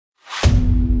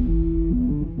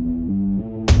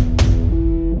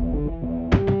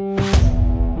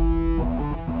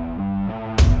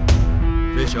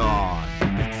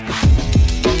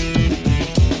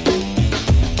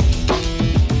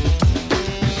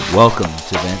Welcome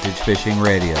to Vantage Fishing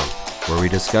Radio, where we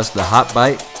discuss the hot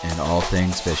bite and all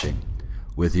things fishing,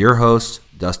 with your hosts,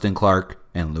 Dustin Clark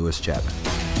and Lewis Chapman.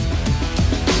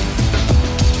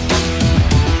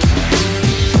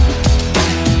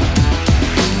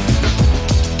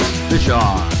 Fish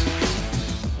on!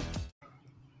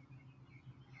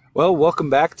 Well, welcome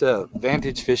back to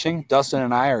Vantage Fishing. Dustin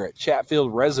and I are at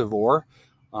Chatfield Reservoir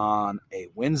on a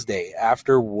Wednesday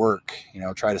after work.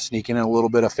 Try to sneak in a little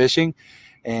bit of fishing.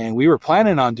 And we were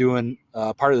planning on doing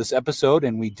part of this episode,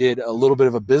 and we did a little bit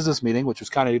of a business meeting, which was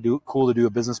kind of cool to do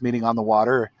a business meeting on the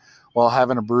water while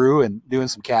having a brew and doing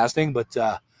some casting. But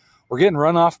we're getting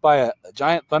run off by a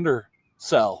giant thunder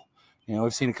cell.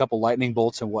 We've seen a couple lightning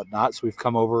bolts and whatnot, so we've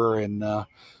come over and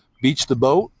beached the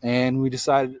boat, and we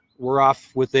decided we're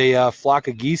off with a flock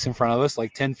of geese in front of us,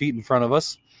 like 10 feet in front of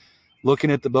us,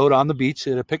 looking at the boat on the beach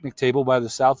at a picnic table by the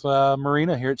South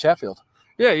Marina here at Chatfield.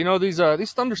 Yeah,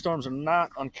 these thunderstorms are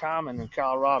not uncommon in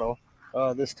Colorado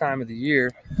this time of the year.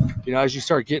 As you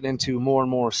start getting into more and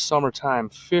more summertime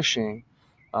fishing,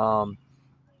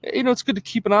 it's good to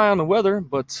keep an eye on the weather,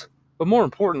 but more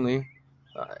importantly,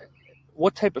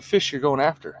 what type of fish you're going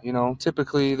after.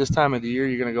 Typically this time of the year,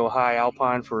 you're going to go high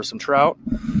alpine for some trout,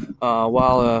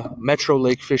 while metro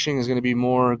lake fishing is going to be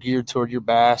more geared toward your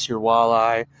bass, your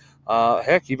walleye,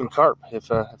 heck, even carp, if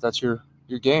that's your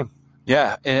game.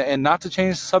 Yeah, and not to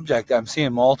change the subject, I'm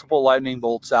seeing multiple lightning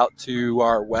bolts out to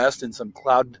our west and some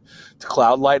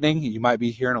cloud-to-cloud lightning. You might be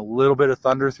hearing a little bit of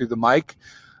thunder through the mic.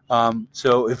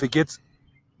 So if it gets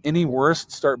any worse,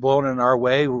 start blowing in our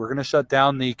way, we're going to shut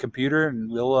down the computer,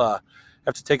 and we'll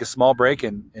have to take a small break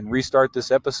and restart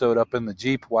this episode up in the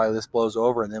Jeep while this blows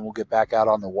over, and then we'll get back out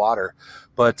on the water.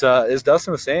 But as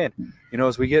Dustin was saying,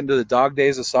 as we get into the dog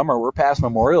days of summer, we're past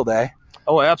Memorial Day.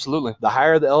 Oh, absolutely. The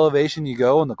higher the elevation you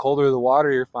go and the colder the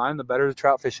water you find, the better the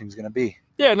trout fishing is going to be.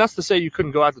 Yeah, and that's to say you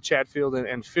couldn't go out to Chatfield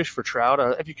and fish for trout.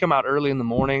 If you come out early in the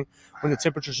morning when the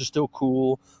temperatures are still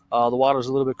cool, the water's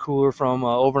a little bit cooler from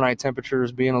overnight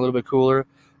temperatures being a little bit cooler,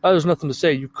 there's nothing to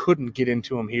say you couldn't get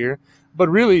into them here. But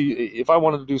really, if I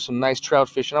wanted to do some nice trout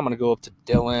fishing, I'm going to go up to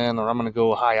Dillon, or I'm going to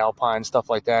go high alpine, stuff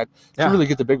like that, to really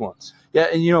get the big ones.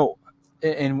 Yeah,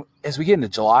 and as we get into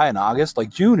July and August, like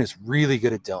June is really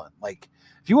good at Dillon. Like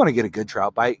if you want to get a good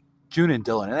trout bite, June and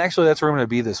Dillon. And actually that's where I'm going to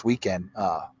be this weekend,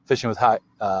 fishing with high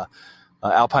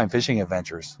alpine fishing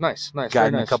adventures. Nice.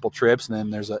 Guiding a couple trips, and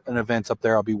then there's an event up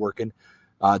there I'll be working.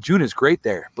 June is great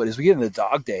there, but as we get into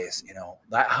dog days,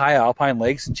 that high alpine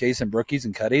lakes and chasing brookies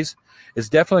and cutties is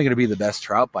definitely going to be the best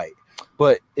trout bite.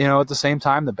 But, at the same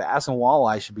time, the bass and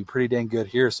walleye should be pretty dang good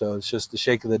here. So it's just the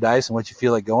shake of the dice and what you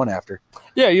feel like going after.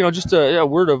 Yeah, just a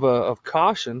word of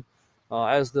caution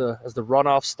as the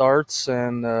runoff starts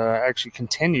and actually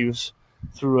continues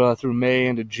through May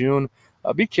into June.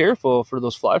 Be careful for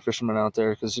those fly fishermen out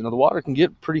there, because the water can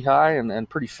get pretty high and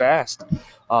pretty fast.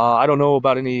 I don't know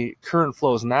about any current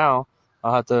flows now.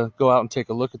 I'll have to go out and take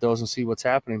a look at those and see what's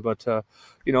happening. But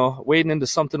wading into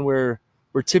something where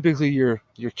typically you're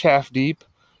calf deep,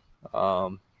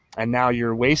 and now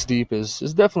you're waist deep is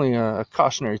definitely a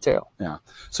cautionary tale. Yeah.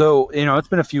 So it's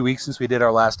been a few weeks since we did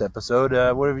our last episode.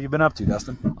 What have you been up to,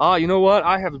 Dustin? You know what?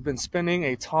 I have been spending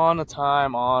a ton of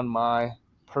time on my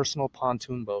personal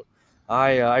pontoon boat.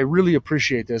 I really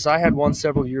appreciate this. I had one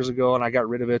several years ago, and I got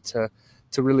rid of it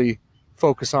to really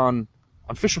focus on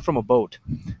fishing from a boat.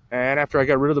 And after I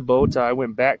got rid of the boat, I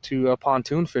went back to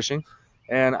pontoon fishing.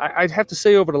 And I'd have to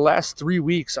say over the last 3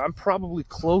 weeks, I'm probably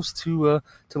close to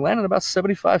landing about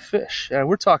 75 fish. And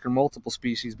we're talking multiple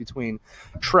species between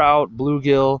trout,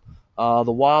 bluegill,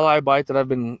 the walleye bite that I've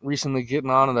been recently getting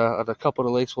on at a couple of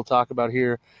the lakes we'll talk about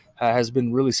here has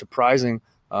been really surprising.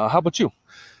 How about you?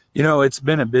 It's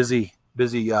been a busy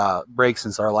break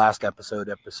since our last episode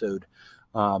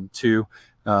 2.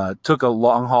 Took a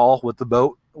long haul with the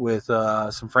boat with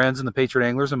some friends and the Patriot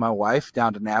Anglers and my wife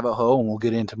down to Navajo, and we'll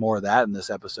get into more of that in this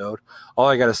episode. All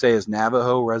I got to say is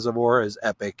Navajo Reservoir is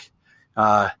epic.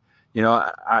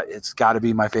 It's got to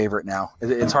be my favorite now.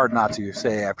 It's hard not to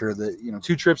say after the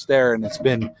 2 trips there, and it's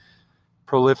been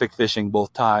prolific fishing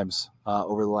both times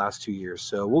over the last 2 years.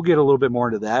 So we'll get a little bit more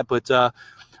into that, but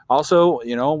also,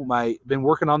 been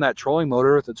working on that trolling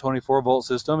motor with the 24-volt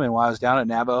system, and while I was down at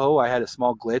Navajo, I had a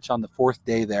small glitch on the 4th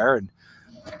day there, and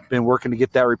been working to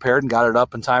get that repaired and got it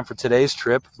up in time for today's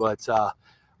trip. But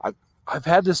I've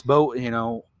had this boat,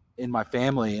 in my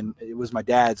family, and it was my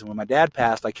dad's. And when my dad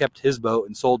passed, I kept his boat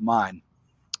and sold mine.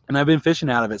 And I've been fishing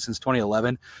out of it since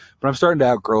 2011, but I'm starting to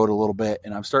outgrow it a little bit,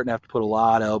 and I'm starting to have to put a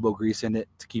lot of elbow grease in it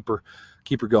to keep her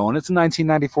going. It's a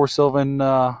 1994 Sylvan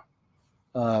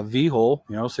V-hole,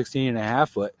 16.5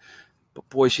 foot. but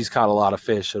boy, she's caught a lot of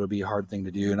fish. So it'll be a hard thing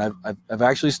to do. And I've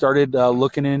actually started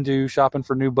looking into shopping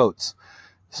for new boats.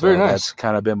 So Very nice. That's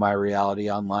kind of been my reality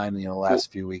online, the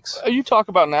last few weeks. You talk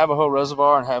about Navajo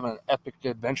Reservoir and having an epic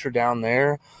adventure down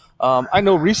there. I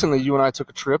know recently you and I took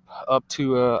a trip up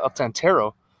to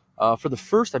Antero for the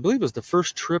first, I believe it was the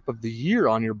first trip of the year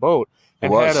on your boat,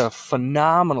 and had a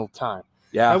phenomenal time.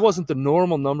 Yeah. It wasn't the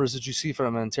normal numbers that you see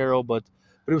from Antero, but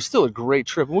it was still a great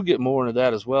trip. We'll get more into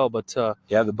that as well. But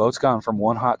yeah, the boat's gone from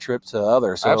one hot trip to the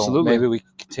other. So absolutely. Maybe we can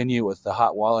continue with the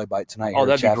hot walleye bite tonight. Oh,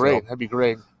 that'd be great. That'd be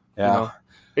great. Yeah.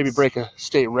 Maybe break a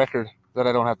state record that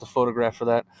I don't have to photograph for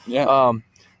that. Yeah.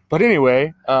 But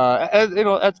anyway,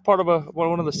 that's part of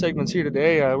one of the segments here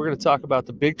today. We're going to talk about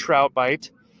the big trout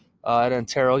bite at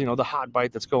Antero, the hot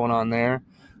bite that's going on there,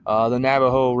 the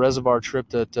Navajo Reservoir trip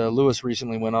that Lewis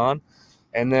recently went on,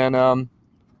 and then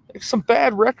some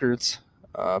bad records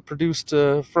produced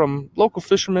from local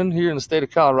fishermen here in the state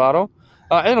of Colorado.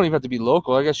 They don't even have to be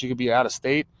local. I guess you could be out of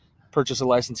state, purchase a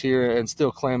license here, and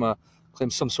still claim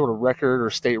some sort of record or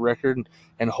state record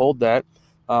and hold that.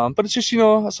 But it's just,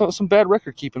 some bad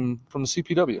record keeping from the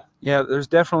CPW. Yeah, there's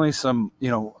definitely some,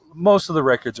 most of the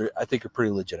records I think are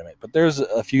pretty legitimate, but there's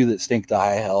a few that stink to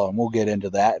high hell, and we'll get into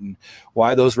that and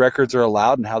why those records are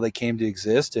allowed and how they came to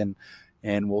exist. And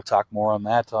we'll talk more on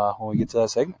that when we get to that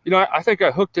segment. I think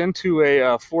I hooked into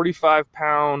a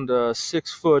 45-pound,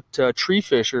 6-foot tree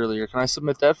fish earlier. Can I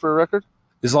submit that for a record?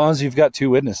 As long as you've got two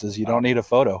witnesses, you don't need a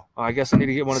photo. I guess I need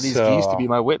to get one of these geese to be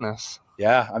my witness.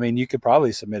 Yeah, I mean, you could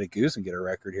probably submit a goose and get a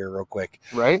record here real quick.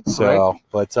 Right. So,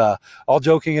 but all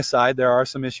joking aside, there are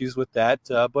some issues with that.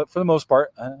 But for the most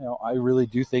part, I really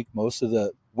do think most of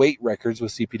the weight records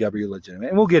with CPW are legitimate,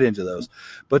 and we'll get into those.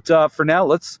 But for now,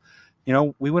 let's,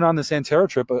 we went on this Antero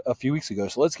trip a few weeks ago,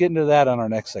 so let's get into that on our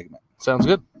next segment. Sounds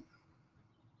good.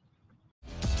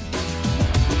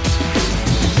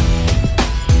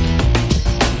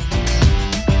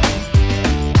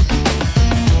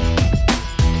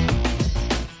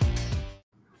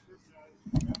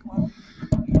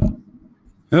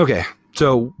 Okay,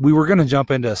 so we were going to jump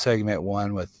into segment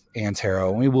one with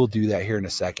Antero, and we will do that here in a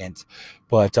second.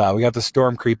 But we got the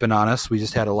storm creeping on us. We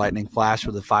just had a lightning flash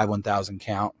with a 5-1000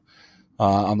 count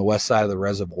on the west side of the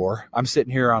reservoir. I'm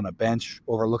sitting here on a bench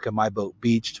overlooking my boat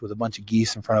beached with a bunch of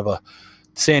geese in front of a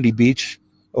sandy beach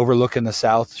overlooking the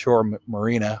South Shore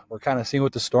Marina. We're kind of seeing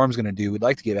what the storm's going to do. We'd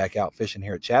like to get back out fishing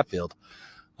here at Chatfield.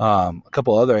 A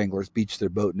couple other anglers beached their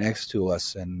boat next to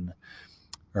us and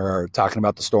are talking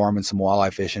about the storm and some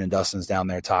walleye fishing, and Dustin's down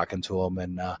there talking to them,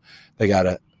 and they got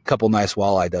a couple nice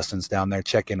walleye. Dustin's down there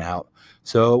checking out.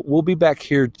 So we'll be back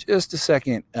here just a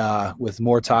second with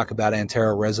more talk about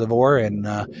Antero Reservoir, and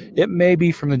it may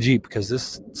be from the Jeep, because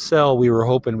this cell we were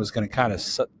hoping was going to kind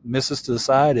of miss us to the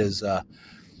side is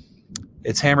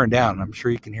it's hammering down. I'm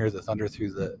sure you can hear the thunder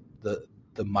through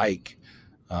the mic.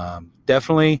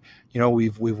 Definitely,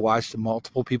 we've watched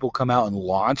multiple people come out and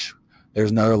launch.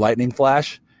 There's another lightning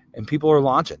flash, and people are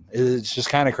launching. It's just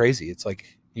kind of crazy. It's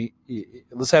like,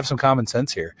 let's have some common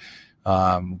sense here.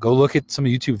 Go look at some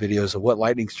YouTube videos of what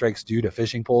lightning strikes do to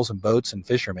fishing poles and boats and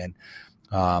fishermen.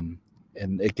 And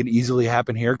it can easily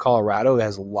happen here. Colorado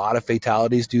has a lot of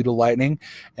fatalities due to lightning.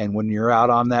 And when you're out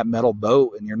on that metal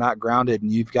boat and you're not grounded and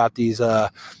you've got these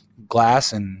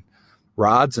glass and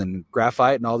rods and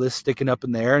graphite and all this sticking up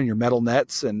in the air and your metal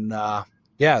nets, and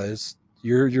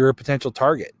you're a potential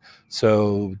target.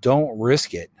 So don't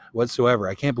risk it whatsoever.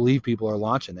 I can't believe people are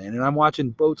launching it. And I'm watching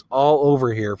boats all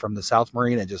over here from the South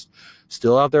Marina just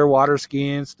still out there water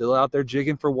skiing, still out there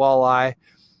jigging for walleye.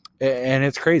 And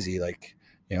it's crazy. Like,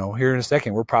 here in a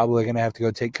second, we're probably going to have to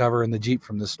go take cover in the Jeep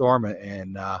from the storm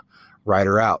and ride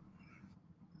her out.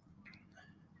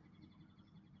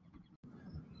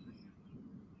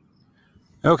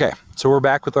 Okay, so we're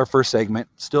back with our first segment.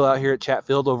 Still out here at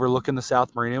Chatfield overlooking the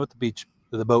South Marina with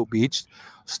the boat beached.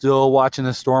 Still watching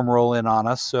the storm roll in on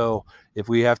us. So if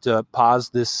we have to pause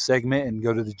this segment and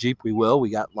go to the Jeep, we will.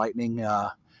 We got lightning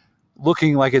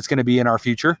looking like it's going to be in our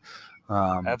future.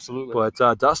 Absolutely.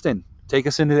 But Dustin, take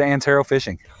us into the Antero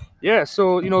fishing. Yeah,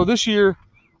 so, this year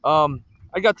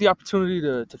I got the opportunity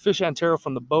to fish Antero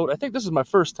from the boat. I think this is my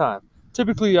first time.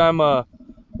 Typically I'm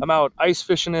out ice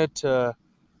fishing it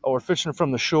or fishing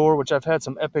from the shore, which I've had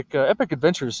some epic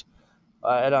adventures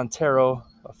at Antero,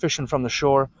 fishing from the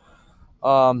shore.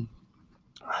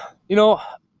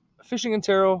 Fishing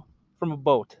Antero from a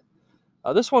boat.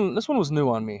 This one was new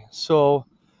on me. So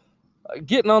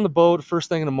getting on the boat first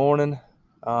thing in the morning.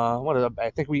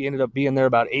 I think we ended up being there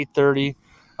about 8:30.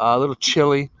 A little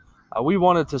chilly. We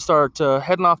wanted to start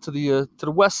heading off to the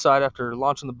west side after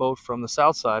launching the boat from the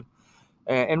south side.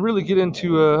 and really get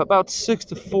into about 6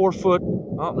 to 4 foot.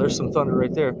 Oh, there's some thunder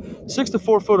right there. 6 to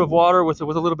 4 foot of water with a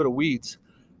little bit of weeds.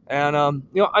 And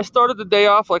I started the day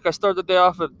off like I started the day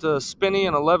off at Spinney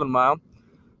and 11 Mile.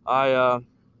 I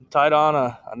tied on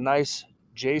a nice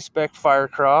J-Spec fire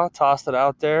craw, tossed it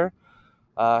out there,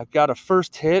 got a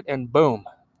first hit, and boom,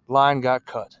 line got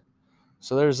cut.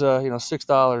 So there's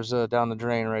 $6 down the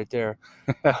drain right there,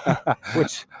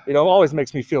 which always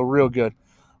makes me feel real good.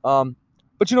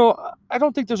 But I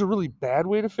don't think there's a really bad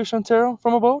way to fish Antero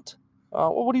from a boat.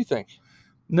 What do you think?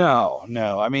 No.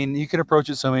 I mean, you can approach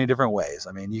it so many different ways.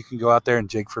 I mean, you can go out there and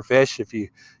jig for fish if you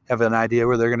have an idea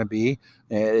where they're going to be.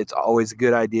 It's always a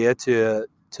good idea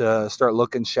to start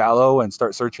looking shallow and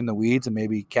start searching the weeds and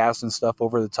maybe casting stuff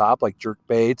over the top like jerk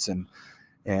baits and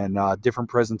different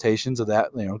presentations of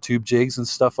that, tube jigs and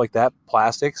stuff like that,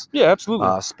 plastics. Yeah,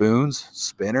 absolutely. Spoons,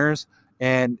 spinners.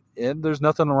 And there's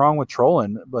nothing wrong with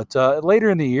trolling, but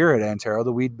later in the year at Antero,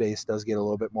 the weed base does get a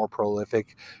little bit more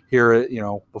prolific. Here,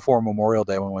 before Memorial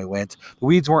Day when we went, the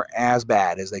weeds weren't as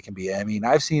bad as they can be. I mean,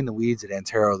 I've seen the weeds at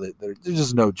Antero that they're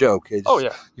just no joke.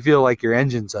 Yeah, you feel like your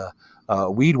engine's a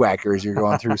weed whacker as you're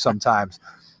going through sometimes.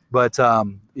 But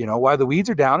while the weeds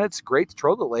are down, it's great to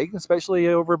troll the lake, especially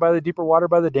over by the deeper water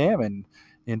by the dam,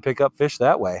 and pick up fish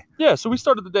that way. Yeah, so we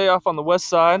started the day off on the west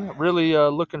side, really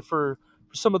looking for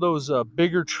some of those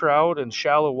bigger trout and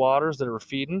shallow waters that are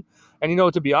feeding. And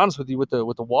to be honest with you, with the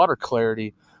water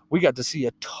clarity, we got to see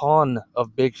a ton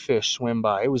of big fish swim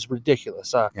by. It was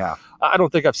ridiculous. Yeah, I don't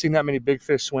think I've seen that many big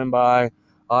fish swim by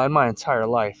in my entire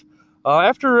life.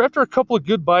 After a couple of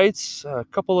good bites, a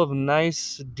couple of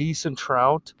nice, decent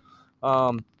trout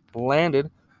landed,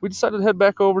 we decided to head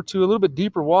back over to a little bit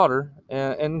deeper water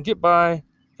and get by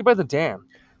the dam.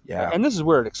 Yeah. And this is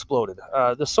where it exploded.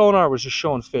 The sonar was just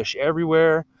showing fish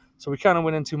everywhere, so we kind of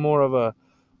went into more of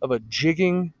a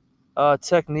jigging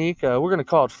technique. We're going to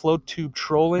call it float tube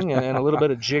trolling and a little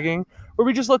bit of jigging, where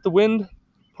we just let the wind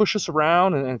push us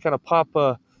around and kind of pop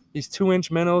these 2-inch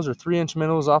minnows or 3-inch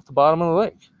minnows off the bottom of the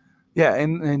lake. Yeah,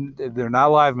 and they're not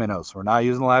live minnows. We're not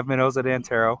using live minnows at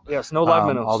Antero. Yes, no live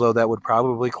minnows. Although that would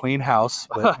probably clean house,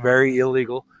 but very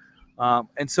illegal.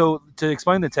 And so to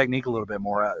explain the technique a little bit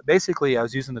more, basically I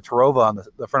was using the Tarova on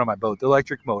the front of my boat, the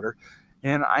electric motor,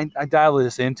 and I dialed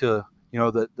this into,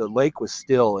 the lake was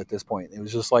still at this point. It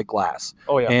was just like glass.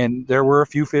 Oh, yeah. And there were a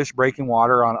few fish breaking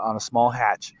water on a small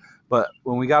hatch. But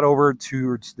when we got over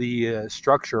towards the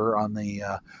structure on the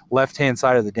left-hand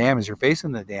side of the dam, as you're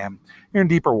facing the dam, you're in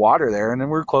deeper water there, and then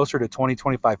we're closer to 20,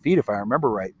 25 feet, if I remember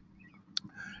right,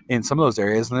 in some of those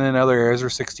areas, and then other areas are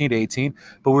 16 to 18.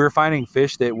 But we were finding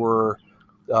fish that were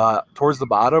towards the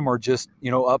bottom or just,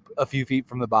 up a few feet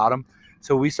from the bottom.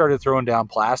 So we started throwing down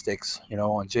plastics,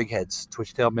 on jig heads,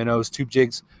 twitch-tail minnows, tube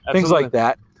jigs, Absolutely. things like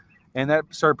that. And that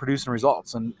started producing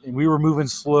results. And we were moving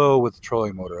slow with the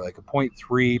trolling motor, like a 0.3,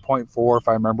 0.4, if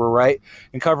I remember right,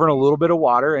 and covering a little bit of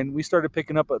water. And we started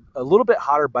picking up a little bit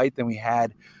hotter bite than we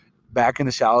had back in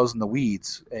the shallows and the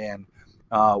weeds. And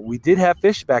we did have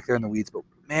fish back there in the weeds, but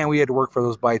man, we had to work for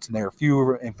those bites, and they were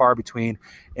few and far between.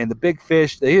 And the big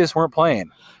fish, they just weren't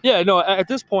playing. Yeah, no, at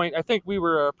this point, I think we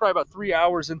were probably about 3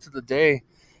 hours into the day.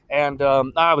 And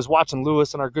I was watching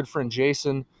Lewis and our good friend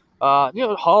Jason,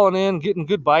 hauling in, getting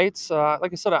good bites.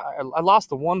 Like I said, I lost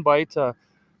the one bite.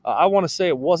 I want to say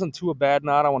it wasn't to a bad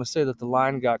knot. I want to say that the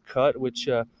line got cut, which,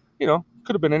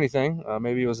 could have been anything.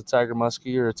 Maybe it was a tiger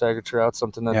muskie or a tiger trout,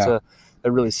 something that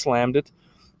really slammed it.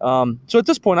 So at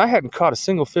this point, I hadn't caught a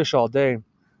single fish all day.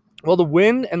 Well, the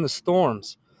wind and the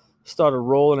storms started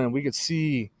rolling, and we could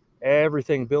see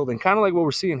everything building, kind of like what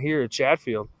we're seeing here at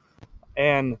Chatfield.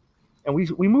 And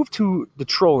we moved to the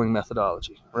trolling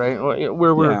methodology, right?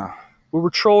 Where we're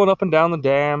trolling up and down the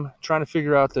dam, trying to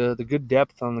figure out the good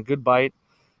depth on the good bite.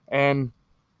 And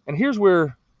here's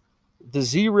where the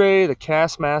Z-Ray, the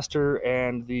Castmaster,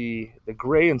 and the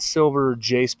gray and silver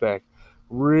J-Spec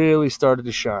really started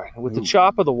to shine. With the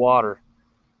chop of the water,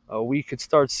 we could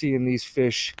start seeing these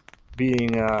fish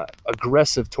being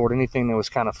aggressive toward anything that was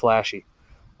kind of flashy.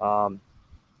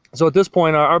 So at this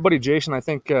point, our buddy Jason, I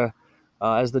think,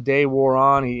 as the day wore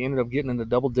on, he ended up getting into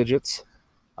double digits.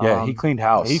 Yeah, he cleaned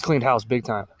house. He cleaned house big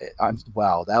time.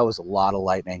 Wow, that was a lot of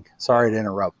lightning. Sorry to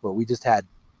interrupt, but we just had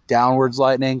downwards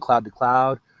lightning, cloud to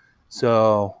cloud.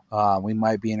 So we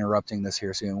might be interrupting this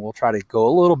here soon. We'll try to go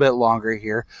a little bit longer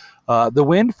here. The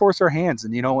wind forced our hands,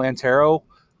 and Antero,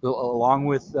 along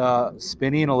with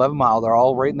Spinney and 11 Mile, they're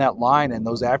all right in that line, and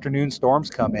those afternoon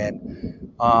storms come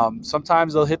in.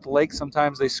 Sometimes they'll hit the lake,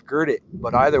 sometimes they skirt it,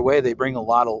 but either way, they bring a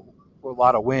lot of a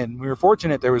lot of wind. We were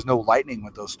fortunate there was no lightning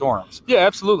with those storms. Yeah,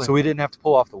 absolutely. So we didn't have to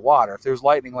pull off the water. If there's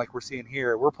lightning like we're seeing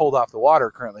here, we're pulled off the water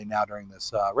currently now during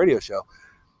this radio show.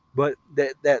 But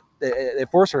it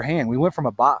forced our hand. We went from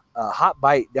a hot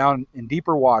bite down in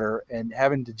deeper water and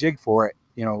having to jig for it,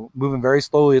 moving very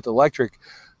slowly at the electric,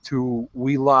 to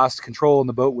we lost control and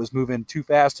the boat was moving too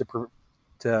fast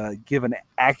to give an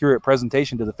accurate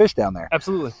presentation to the fish down there.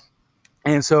 Absolutely.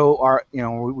 And so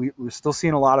we're still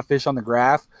seeing a lot of fish on the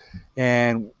graph,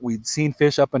 and we'd seen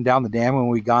fish up and down the dam when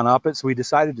we'd gone up it. So we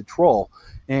decided to troll,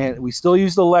 and we still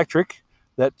used the electric.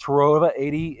 That Terota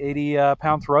 80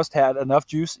 pound thrust had enough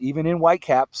juice, even in white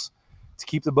caps, to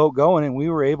keep the boat going. And we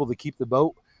were able to keep the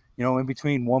boat, in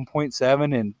between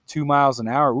 1.7 and 2 miles an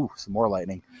hour. Ooh, some more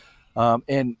lightning.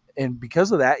 And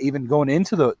because of that, even going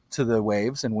into the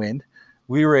waves and wind,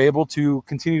 we were able to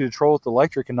continue to troll with the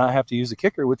electric and not have to use the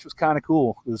kicker, which was kind of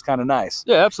cool. It was kind of nice.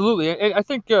 Yeah, absolutely. And I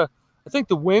think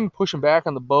the wind pushing back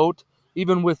on the boat,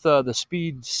 even with the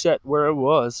speed set where it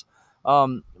was,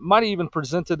 might have even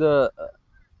presented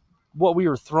what we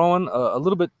were throwing a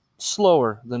little bit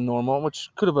slower than normal, which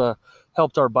could have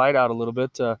helped our bite out a little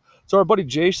bit. So our buddy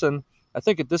Jason, I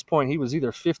think at this point he was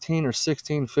either 15 or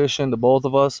 16 fish into both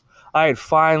of us. I had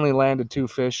finally landed 2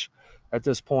 fish at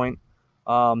this point.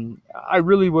 I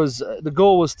really was, the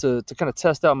goal was to kind of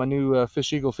test out my new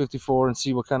Fish Eagle 54 and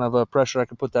see what kind of pressure I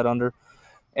could put that under.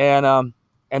 And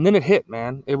then it hit,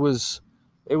 man. It was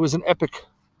an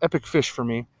epic fish for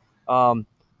me.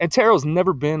 Antero's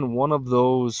never been one of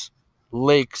those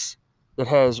lakes that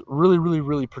has really, really,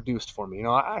 really produced for me.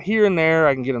 Here and there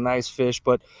I can get a nice fish,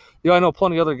 but I know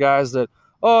plenty of other guys that,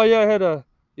 oh yeah, I had a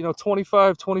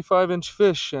 25 inch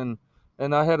fish and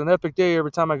I had an epic day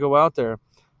every time I go out there.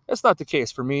 That's not the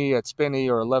case for me at Spinney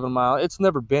or 11 Mile. It's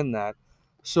never been that.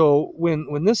 So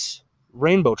when this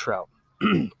rainbow trout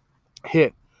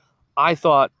hit, I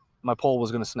thought my pole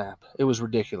was going to snap. It was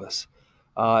ridiculous.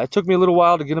 It took me a little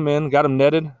while to get him in, got him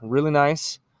netted, really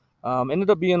nice. Ended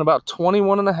up being about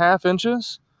 21.5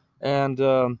 inches. And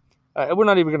we're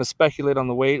not even going to speculate on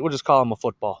the weight. We'll just call him a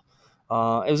football.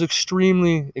 It was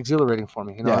extremely exhilarating for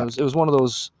me. Yeah. It was one of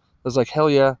those, it was like, hell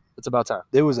yeah, it's about time.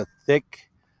 It was a thick,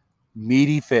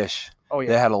 meaty fish. Oh,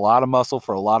 yeah. That had a lot of muscle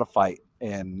for a lot of fight,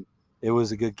 and it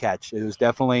was a good catch. It was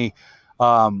definitely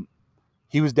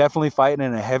he was definitely fighting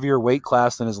in a heavier weight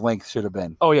class than his length should have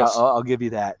been. Oh, yes. I'll give you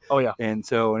that. Oh, yeah. And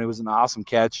it was an awesome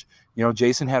catch.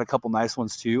 Jason had a couple nice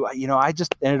ones too. I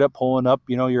just ended up pulling up,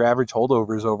 your average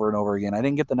holdovers over and over again. I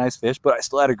didn't get the nice fish, but I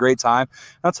still had a great time.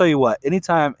 And I'll tell you what,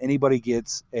 anytime anybody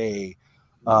gets a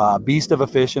beast of a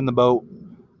fish in the boat,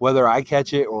 whether I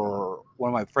catch it or one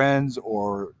of my friends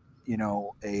or,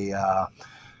 a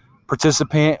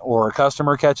participant or a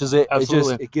customer catches it,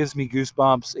 Absolutely. it gives me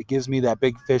goosebumps. It gives me that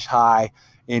big fish high.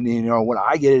 And, when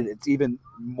I get it, it's even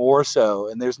more so.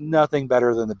 And there's nothing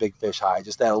better than the big fish high.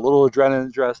 Just that little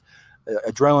adrenaline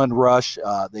rush,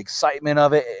 the excitement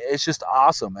of it. It's just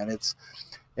awesome. And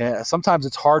sometimes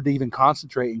it's hard to even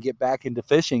concentrate and get back into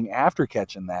fishing after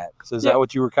catching that. So is that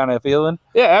what you were kind of feeling?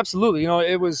 Yeah, absolutely.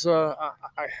 It was,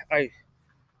 I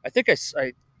think I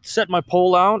set my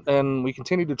pole out and we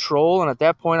continued to troll. And at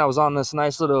that point I was on this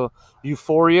nice little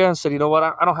euphoria and said, you know what,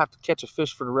 I don't have to catch a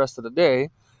fish for the rest of the day,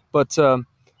 but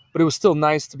it was still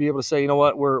nice to be able to say, you know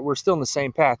what, we're still in the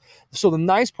same path. So the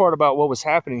nice part about what was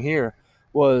happening here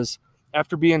was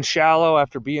after being shallow,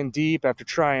 after being deep, after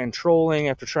trying trolling,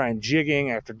 after trying jigging,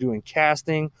 after doing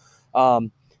casting, we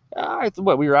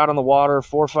were out on the water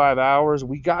 4 or 5 hours.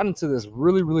 We got into this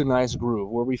really, really nice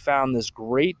groove where we found this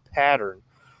great pattern.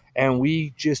 And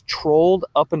we just trolled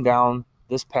up and down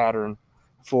this pattern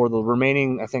for the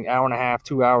remaining, I think, hour and a half,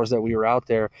 2 hours that we were out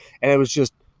there. And it was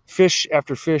just fish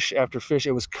after fish after fish.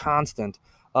 It was constant,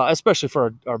 especially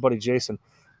for our buddy Jason.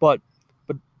 But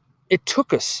it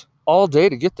took us all day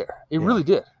to get there. It really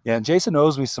did. Yeah, and Jason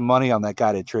owes me some money on that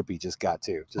guided trip he just got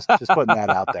too. Just putting that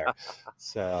out there.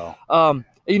 So,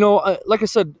 like I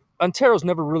said, Antero's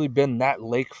never really been that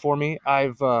lake for me.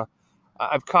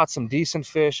 I've caught some decent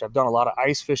fish. I've done a lot of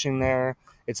ice fishing there.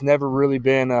 It's never really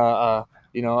been a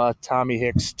Tommy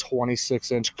Hicks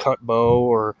 26-inch cut bow,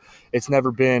 or it's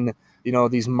never been,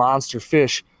 these monster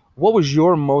fish. What was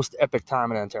your most epic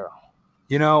time at Antero?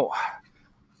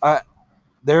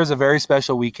 There's a very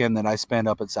special weekend that I spent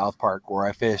up at South Park where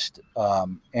I fished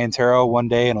Antero one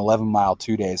day and 11 Mile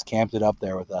 2 days, camped it up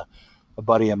there with a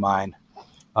buddy of mine,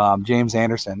 James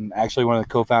Anderson, actually one of the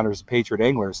co-founders of Patriot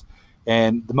Anglers.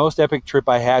 And the most epic trip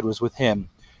I had was with him.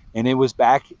 And it was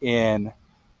back in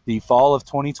the fall of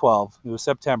 2012. It was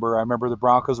September. I remember the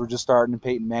Broncos were just starting and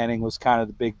Peyton Manning was kind of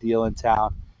the big deal in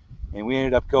town. And we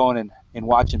ended up going and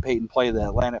watching Peyton play the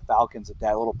Atlanta Falcons at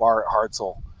that little bar at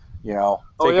Hartzell.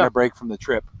 taking a break from the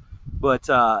trip. But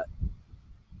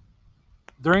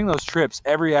during those trips,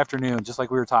 every afternoon, just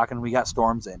like we were talking, we got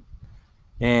storms in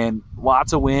and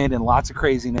lots of wind and lots of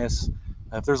craziness.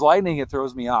 If there's lightning, it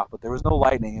throws me off, but there was no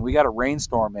lightning, and we got a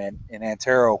rainstorm in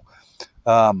Antero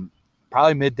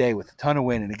probably midday with a ton of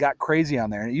wind, and it got crazy on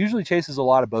there, and it usually chases a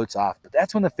lot of boats off, but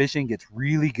that's when the fishing gets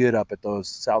really good up at those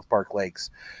South Park lakes.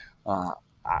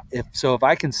 If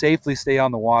I can safely stay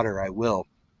on the water, I will.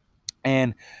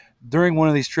 And during one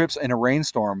of these trips in a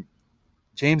rainstorm,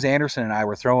 James Anderson and I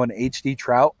were throwing HD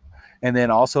trout and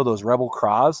then also those Rebel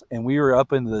craws, and we were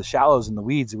up in the shallows in the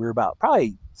weeds. We were about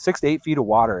probably 6 to 8 feet of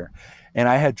water, and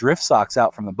I had drift socks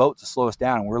out from the boat to slow us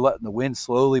down, and we're letting the wind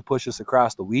slowly push us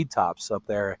across the weed tops up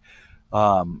there.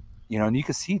 And you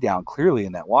could see down clearly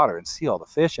in that water and see all the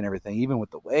fish and everything, even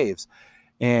with the waves.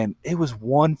 And it was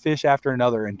one fish after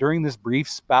another. And during this brief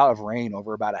spout of rain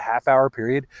over about a half-hour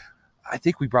period, I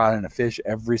think we brought in a fish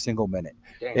every single minute.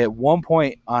 Dang. At one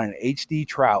point on an HD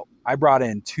trout, I brought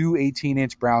in 2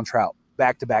 18-inch brown trout,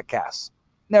 back-to-back casts.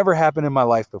 Never happened in my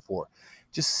life before.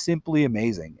 Just simply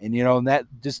amazing. And,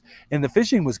 and the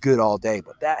fishing was good all day,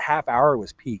 but that half hour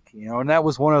was peak, and that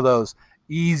was one of those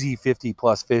easy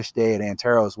 50-plus fish day at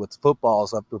Antero's with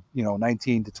footballs up to,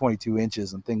 19 to 22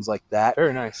 inches and things like that.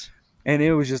 Very nice. And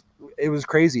it was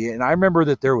crazy. And I remember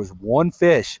that there was one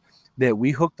fish that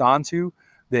we hooked onto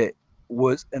that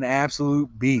was an absolute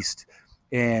beast.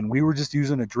 And we were just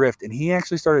using a drift. And he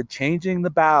actually started changing the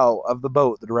bow of the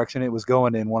boat, the direction it was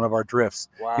going in one of our drifts.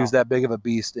 Wow. He was that big of a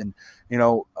beast. And,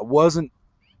 I wasn't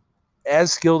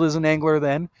as skilled as an angler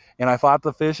then. And I fought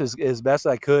the fish as best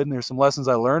I could. And there's some lessons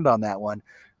I learned on that one.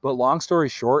 But long story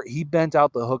short, he bent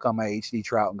out the hook on my HD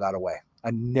trout and got away. I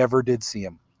never did see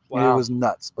him. Wow. It was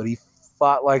nuts, but he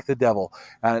fought like the devil.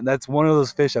 And that's one of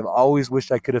those fish I've always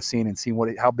wished I could have seen and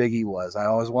seen how big he was. I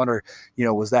always wonder,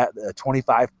 was that a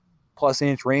 25-plus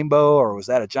inch rainbow or was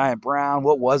that a giant brown?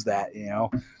 What was that,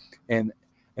 And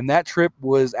that trip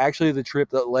was actually the trip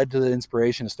that led to the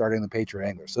inspiration of starting the Patriot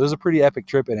Angler. So it was a pretty epic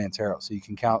trip at Antero. So you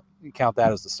can count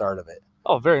that as the start of it.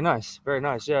 Oh, very nice. Very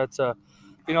nice. Yeah, it's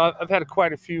I've had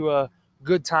quite a few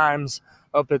good times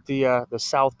up at the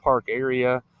South Park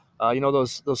area.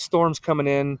 Those storms coming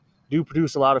in do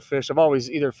produce a lot of fish. I've always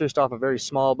either fished off a very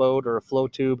small boat or a flow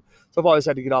tube, so I've always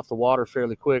had to get off the water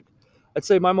fairly quick. I'd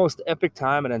say my most epic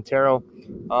time at Antero,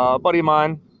 a buddy of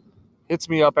mine hits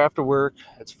me up after work.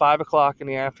 It's 5 o'clock in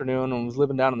the afternoon, and was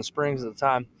living down in the Springs at the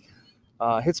time.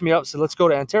 Hits me up, said, "Let's go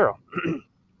to Antero."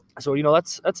 So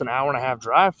that's an hour and a half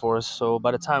drive for us. So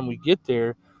by the time we get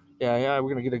there, we're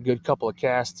gonna get a good couple of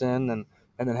casts in, and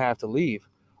then have to leave.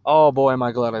 Oh boy, am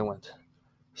I glad I went.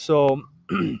 So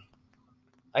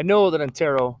I know that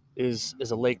Antero is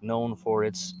a lake known for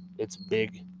its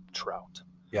big trout.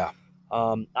 Yeah.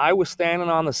 I was standing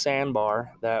on the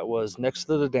sandbar that was next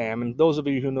to the dam, and those of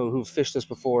you who've fished this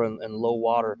before in low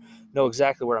water know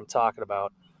exactly what I'm talking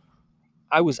about.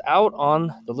 I was out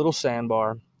on the little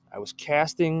sandbar. I was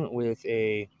casting with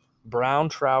a brown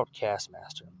trout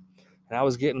Castmaster, and I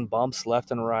was getting bumps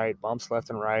left and right,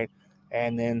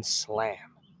 and then slam.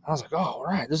 I was like, "Oh, all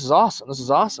right, this is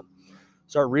awesome."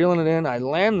 Start reeling it in. I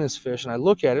land this fish, and I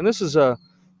look at it, and this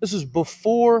is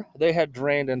before they had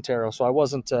drained Antero, so I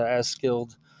wasn't as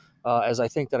skilled as I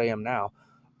think that I am now.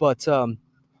 But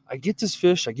I get this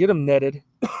fish, I get him netted,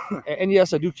 and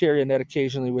yes, I do carry a net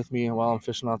occasionally with me while I'm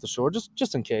fishing off the shore,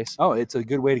 just in case. Oh, it's a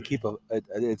good way to keep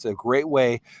it's a great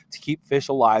way to keep fish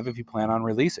alive if you plan on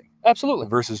releasing. Absolutely.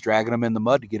 Versus dragging them in the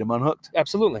mud to get them unhooked.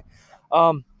 Absolutely.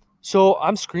 So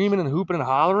I'm screaming and hooping and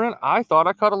hollering. I thought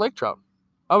I caught a lake trout.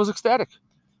 I was ecstatic.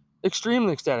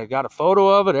 Extremely ecstatic. Got a photo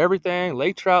of it, everything.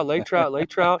 Lake trout.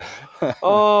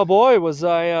 Oh boy, was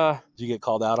I did you get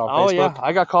called out on Facebook? Oh yeah,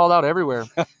 I got called out everywhere.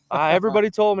 Everybody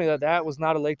told me that was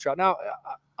not a lake trout. Now,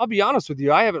 I'll be honest with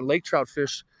you, I haven't lake trout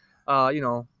fished.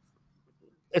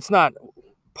 It's not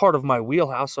part of my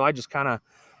wheelhouse, so I just kind of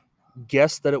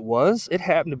guessed that it was. It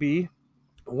happened to be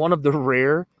one of the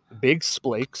rare big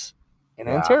splakes in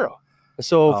Antero.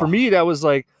 So for me, that was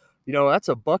like, that's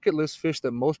a bucket list fish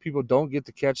that most people don't get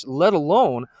to catch, let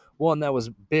alone one that was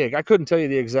big. I couldn't tell you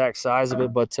the exact size of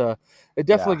it, but it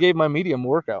definitely gave my medium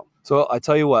workout. So I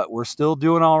tell you what, we're still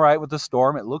doing all right with the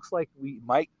storm. It looks like we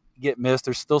might get missed.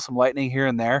 There's still some lightning here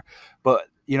and there, but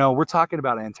we're talking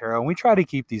about Antero, and we try to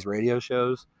keep these radio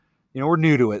shows. We're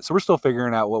new to it, so we're still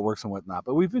figuring out what works and what not.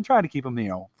 But we've been trying to keep them,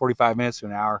 45 minutes to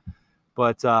an hour.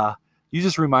 But you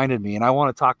just reminded me, and I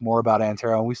want to talk more about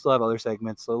Antero, and we still have other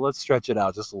segments, so let's stretch it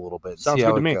out just a little bit. Sounds see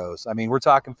how good to me. Goes. I mean, we're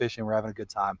talking fishing, we're having a good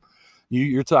time.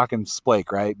 You're talking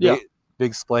splake, right? Yeah.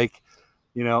 Big splake.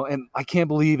 And I can't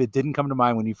believe it didn't come to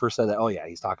mind when you first said that. Oh yeah,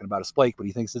 he's talking about a splake, but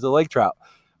he thinks it's a lake trout.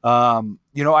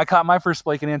 I caught my first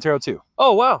splake in Antero too.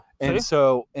 Oh, wow. And See?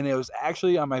 so, and it was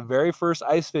actually on my very first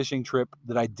ice fishing trip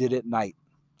that I did at night.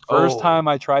 First time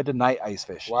I tried to night ice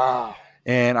fish. Wow.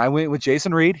 And I went with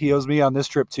Jason Reed. He owes me on this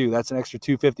trip too. That's an extra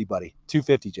 $250, buddy.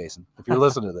 $250, Jason. If you're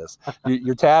listening to this,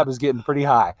 your tab is getting pretty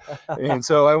high. And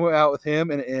so I went out with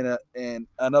him and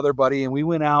another buddy, and we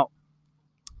went out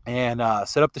and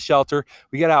set up the shelter.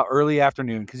 We got out early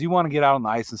afternoon because you want to get out on the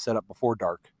ice and set up before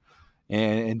dark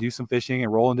and do some fishing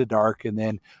and roll into dark. And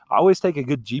then I always take a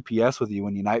good GPS with you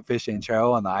when you night fish and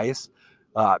trail on the ice.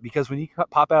 Because when you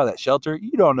pop out of that shelter,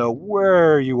 you don't know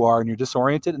where you are and you're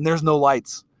disoriented, and there's no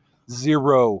lights.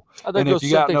 Zero. And if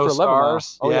you got no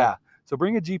stars, yeah. So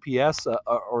bring a GPS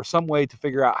or some way to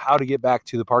figure out how to get back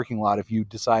to the parking lot if you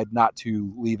decide not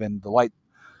to leave in the light.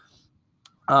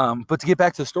 But to get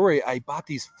back to the story, I bought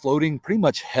these floating pretty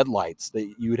much headlights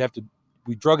that you would have to.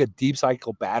 We drug a deep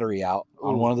cycle battery out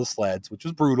on one of the sleds, which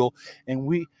was brutal. And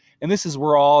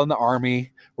we're all in the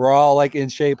Army. We're all like in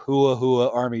shape, hua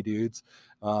Army dudes.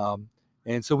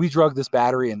 And so we drug this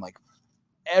battery and like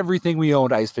everything we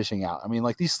owned ice fishing out. I mean,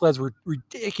 like these sleds were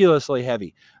ridiculously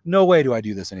heavy. No way do I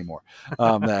do this anymore.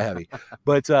 That heavy.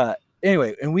 But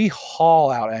anyway, and we haul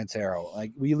out Antero.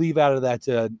 Like we leave out of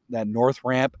that north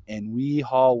ramp and we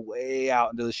haul way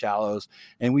out into the shallows,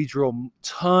 and we drill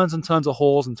tons and tons of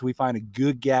holes until we find a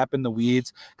good gap in the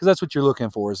weeds, because that's what you're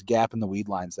looking for, is a gap in the weed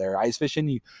lines there. Ice fishing,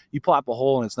 you plop a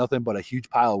hole and it's nothing but a huge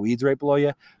pile of weeds right below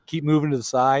you. Keep moving to the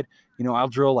side. I'll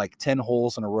drill like 10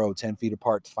 holes in a row, 10 feet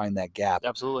apart to find that gap.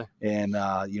 Absolutely. And,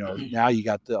 now you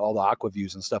got all the aqua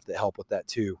views and stuff that help with that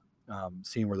too,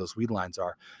 seeing where those weed lines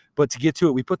are. But to get to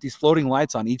it, we put these floating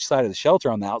lights on each side of the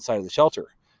shelter, on the outside of the shelter,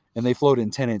 and they float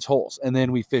in 10-inch holes. And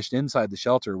then we fished inside the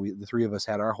shelter. The three of us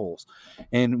had our holes.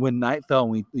 And when night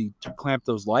fell and we clamped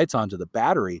those lights onto the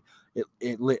battery,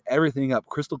 it lit everything up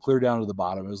crystal clear down to the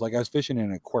bottom. It was like I was fishing in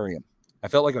an aquarium. I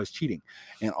felt like I was cheating.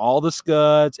 And all the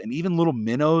scuds and even little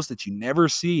minnows that you never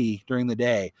see during the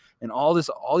day, and all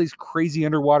these crazy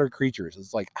underwater creatures.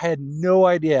 It's like I had no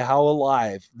idea how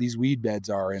alive these weed beds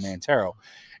are in Antero.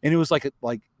 And it was like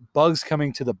bugs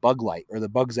coming to the bug light or the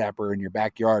bug zapper in your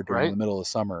backyard during the middle of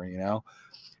summer,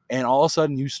 And all of a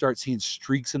sudden you start seeing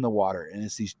streaks in the water, and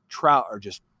it's these trout are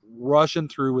just rushing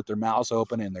through with their mouths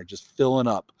open, and they're just filling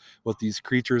up with these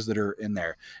creatures that are in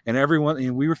there. And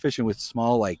we were fishing with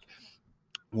small, like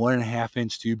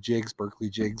 1.5-inch tube jigs, Berkeley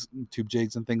jigs, tube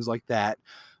jigs, and things like that.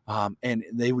 And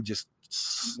they would just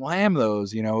slam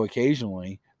those,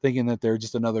 occasionally, thinking that they're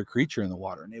just another creature in the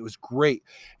water. And it was great.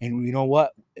 And you know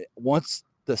what? Once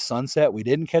the sun set, we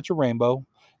didn't catch a rainbow,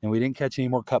 and we didn't catch any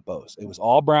more cut bows. It was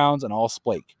all browns and all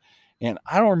splake. And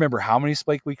I don't remember how many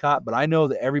splake we caught, but I know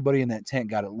that everybody in that tent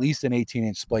got at least an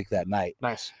 18-inch splake that night.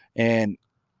 Nice. And,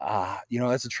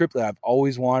 that's a trip that I've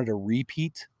always wanted to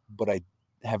repeat, but I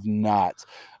have not.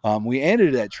 We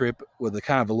ended that trip with a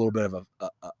kind of a little bit of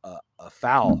a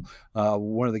foul.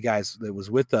 One of the guys that was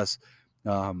with us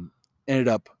ended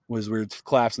up we were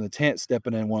collapsing the tent,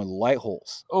 stepping in one of the light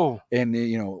holes. Oh, and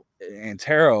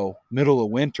Antero, middle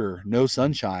of winter, no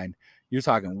sunshine. You're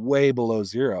talking way below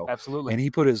zero. Absolutely. And he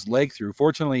put his leg through.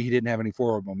 Fortunately, he didn't have any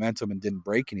forward momentum and didn't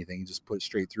break anything. He just put it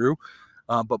straight through.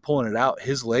 But pulling it out,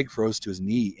 his leg froze to his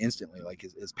knee instantly. Like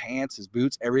his pants, his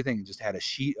boots, everything just had a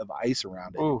sheet of ice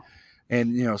around it. Ooh.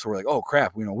 And so we're like, oh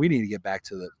crap, we need to get back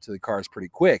to the cars pretty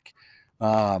quick.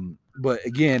 But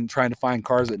again, trying to find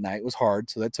cars at night was hard,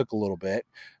 so that took a little bit.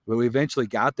 But we eventually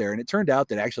got there, and it turned out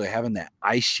that actually having that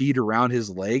ice sheet around his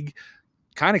leg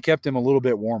kind of kept him a little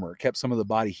bit warmer, kept some of the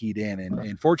body heat in.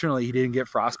 And fortunately, he didn't get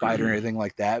frostbite or anything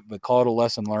like that, but call it a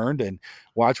lesson learned, and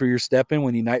watch where you're stepping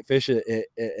when you night fish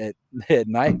at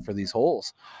night for these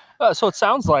holes. So it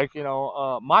sounds like,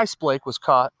 my splake was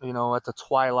caught, at the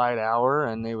twilight hour,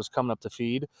 and it was coming up to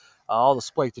feed. All the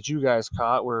splake that you guys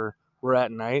caught were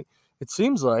at night. It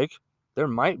seems like there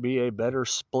might be a better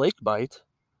splake bite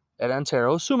at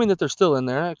Antero, assuming that they're still in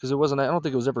there, because I don't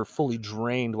think it was ever fully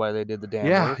drained while they did the dam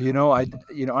work.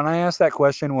 And I asked that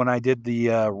question when I did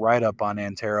the write-up on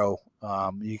Antero.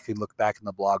 You could look back in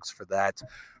the blogs for that.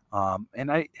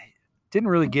 And I didn't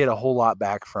really get a whole lot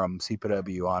back from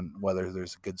CPW on whether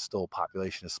there's a good still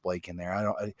population of splake in there.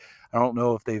 I don't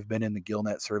know if they've been in the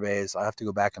GillNet surveys. I have to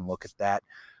go back and look at that.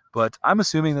 But I'm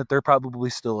assuming that they're probably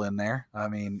still in there. I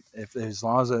mean, as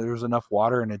long as there was enough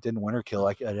water and it didn't winter kill,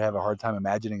 I'd have a hard time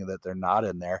imagining that they're not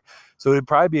in there. So it'd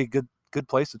probably be a good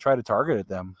place to try to target at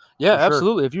them. Yeah,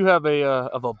 absolutely. Sure. If you have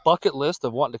a bucket list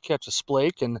of wanting to catch a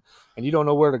splake and you don't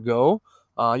know where to go,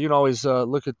 you can always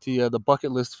look at the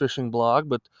bucket list fishing blog.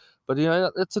 But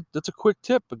that's a quick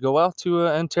tip. But go out to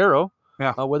Antero.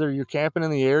 Yeah. Whether you're camping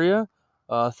in the area,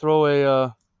 throw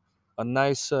a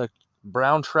nice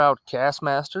brown trout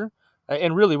Castmaster,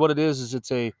 and really what it is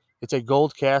it's a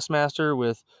gold Castmaster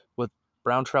with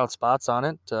brown trout spots on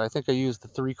it. I think I used the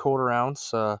 3/4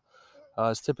 ounce.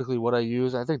 Is typically what I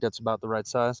use. I think that's about the right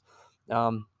size.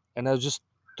 And I was just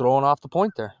throwing off the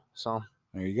point there. So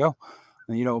there you go.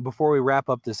 And, you know, before we wrap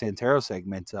up this Antero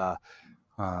segment,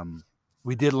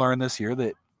 we did learn this year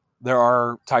that there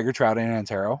are tiger trout in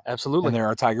Antero. Absolutely. And there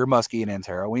are tiger muskie in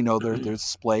Antero. We know there's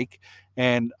splake.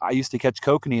 And I used to catch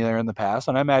kokanee there in the past,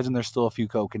 and I imagine there's still a few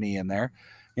kokanee in there.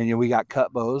 And, you know, we got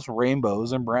cut bows,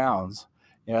 rainbows, and browns.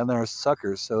 You know, and there's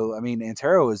suckers. So, I mean,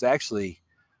 Antero is actually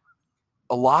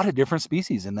a lot of different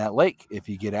species in that lake if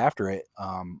you get after it.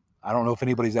 I don't know if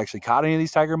anybody's actually caught any of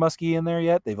these tiger muskie in there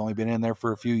yet. They've only been in there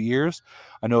for a few years.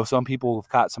 I know some people have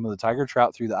caught some of the tiger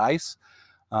trout through the ice.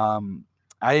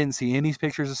 I didn't see any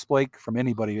pictures of splake from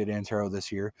anybody at Antero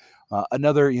this year.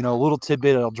 Another, you know, little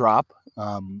tidbit I'll drop.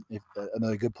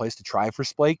 Another good place to try for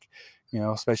splake, you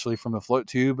know, especially from the float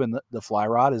tube and the fly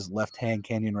rod, is Left Hand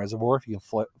Canyon Reservoir. If you can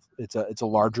float, it's a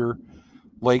larger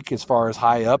lake as far as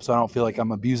high up, so I don't feel like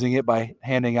I'm abusing it by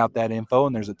handing out that info.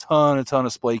 And there's a ton of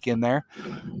splake in there,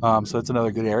 so it's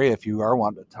another good area if you are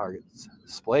wanting to target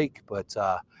splake. But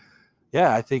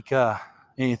yeah, I think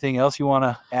anything else you want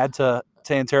to add to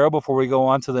Antero before we go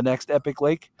on to the next epic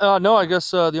lake? No, I guess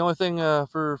the only thing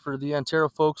for the Antero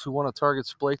folks who want to target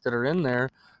splake that are in there,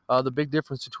 the big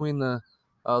difference between the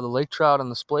lake trout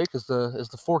and the splake is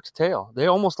the forked tail. They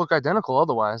almost look identical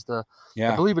otherwise. I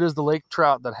believe it is the lake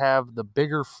trout that have the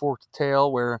bigger forked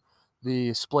tail, where the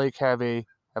splake have a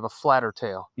flatter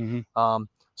tail. Mm-hmm.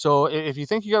 So if you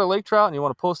think you got a lake trout and you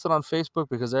want to post it on Facebook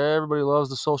because everybody loves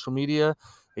the social media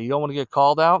and you don't want to get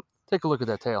called out, take a look at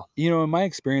that tail. You know, in my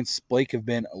experience, splake have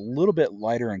been a little bit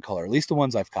lighter in color, at least the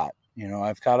ones I've caught. You know,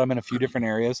 I've caught them in a few different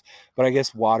areas, but I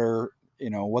guess water, you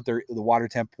know, the water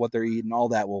temp, what they're eating, all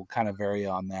that will kind of vary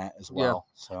on that as well.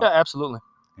 Yeah, so, yeah, absolutely.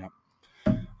 Yeah.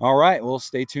 All right. Well,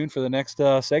 stay tuned for the next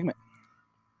segment.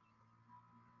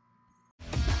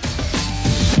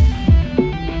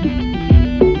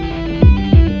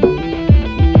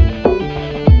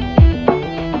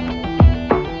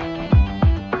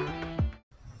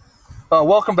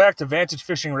 Welcome back to Vantage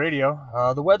Fishing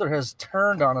Radio. The weather has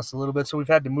turned on us a little bit, so we've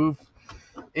had to move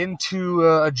into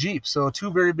a Jeep. So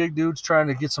two very big dudes trying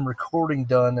to get some recording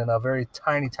done in a very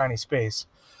tiny space.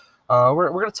 We're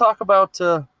going to talk about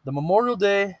the Memorial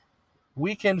Day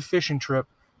weekend fishing trip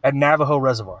at Navajo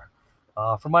Reservoir.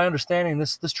 From my understanding,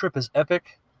 this trip is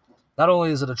epic. Not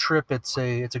only is it a trip, it's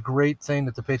a great thing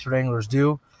that the Patriot Anglers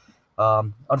do.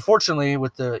 Unfortunately,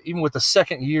 even with the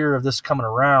second year of this coming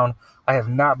around, I have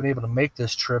not been able to make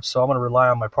this trip, so I'm going to rely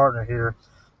on my partner here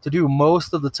to do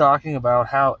most of the talking about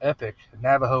how epic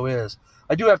Navajo is.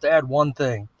 I do have to add one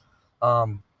thing.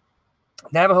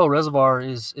 Navajo Reservoir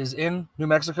is in New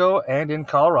Mexico and in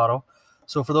Colorado,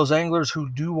 so for those anglers who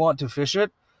do want to fish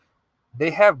it, they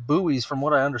have buoys, from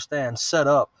what I understand, set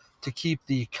up to keep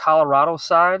the Colorado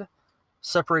side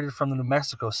separated from the New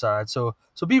Mexico side. So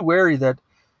be wary that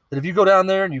if you go down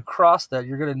there and you cross that,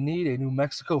 you're going to need a New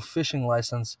Mexico fishing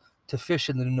license to fish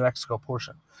in the New Mexico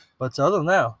portion. But other than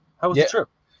that, how was the trip?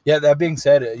 Yeah, that being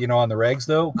said, you know, on the regs,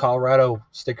 though, Colorado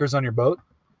stickers on your boat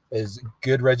is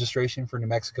good registration for New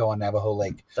Mexico on Navajo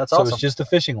Lake. That's awesome. So it's just a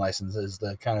fishing license is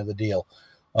the kind of the deal.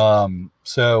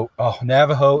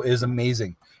 Navajo is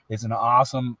amazing. It's an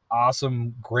awesome,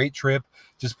 great trip.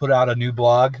 Just put out a new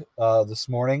blog this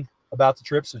morning about the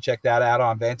trip, so check that out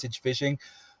on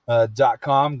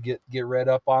vantagefishing.com. Get read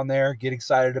up on there. Get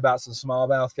excited about some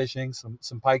smallmouth fishing,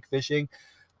 some pike fishing.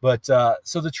 But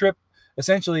so the trip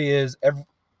essentially is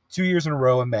 2 years in a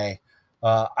row in May.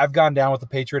 I've gone down with the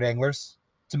Patriot Anglers.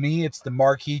 To me, it's the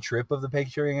marquee trip of the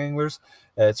Patriot Anglers.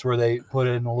 It's where they put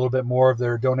in a little bit more of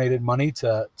their donated money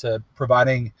to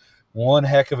providing one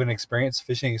heck of an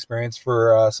fishing experience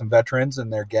for some veterans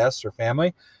and their guests or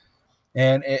family.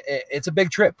 And it's a big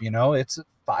trip, you know. It's a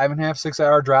 5.5, 6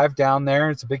 hour drive down there.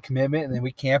 It's a big commitment, and then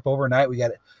we camp overnight. We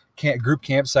got a group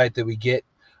campsite that we get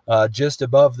just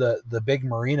above the big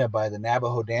marina by the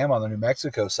Navajo Dam on the New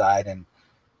Mexico side, and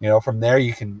you know, from there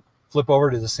you can flip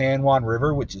over to the San Juan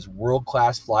River, which is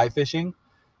world-class fly fishing.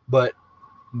 But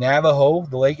Navajo,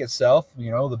 the lake itself,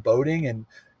 you know, the boating and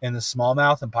the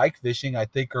smallmouth and pike fishing, I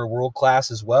think, are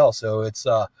world-class as well. So it's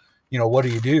you know, what do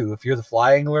you do? If you're the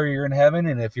fly angler, you're in heaven,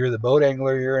 and if you're the boat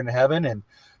angler, you're in heaven. And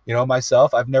you know,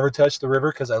 myself, I've never touched the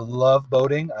river because I love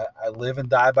boating. I live and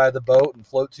die by the boat and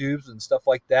float tubes and stuff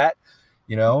like that,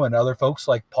 you know. And other folks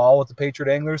like Paul with the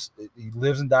Patriot Anglers, he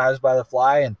lives and dies by the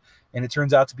fly, and it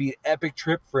turns out to be an epic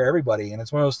trip for everybody. And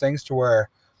it's one of those things to where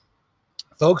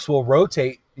folks will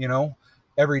rotate, you know,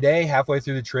 every day halfway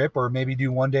through the trip, or maybe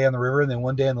do one day on the river and then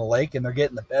one day on the lake, and they're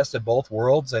getting the best of both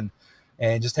worlds and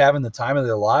just having the time of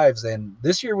their lives. And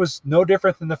this year was no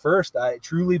different than the first. I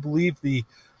truly believe the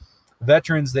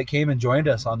veterans that came and joined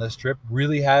us on this trip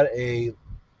really had a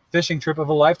fishing trip of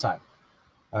a lifetime.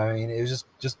 I mean, it was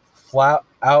just flat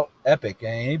out epic.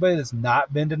 And anybody that's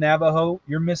not been to Navajo,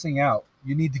 you're missing out.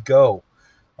 You need to go.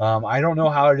 I don't know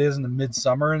how it is in the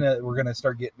midsummer and that we're going to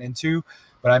start getting into,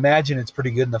 but I imagine it's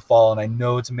pretty good in the fall, and I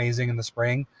know it's amazing in the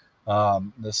spring.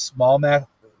 The smallmouth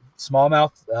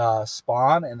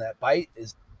spawn and that bite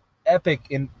is epic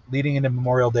in leading into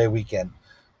Memorial Day weekend.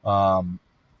 And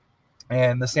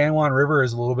the San Juan River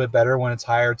is a little bit better when it's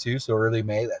higher too, so early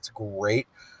May, that's great.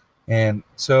 And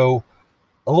so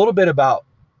a little bit about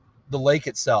the lake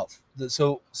itself.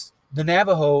 So the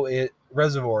Navajo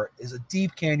Reservoir is a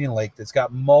deep canyon lake that's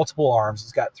got multiple arms.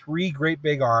 It's got 3 great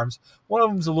big arms. One of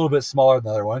them is a little bit smaller than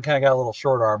the other one. Kind of got a little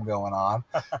short arm going on.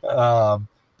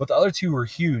 But the other 2 are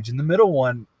huge. And the middle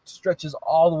one stretches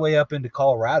all the way up into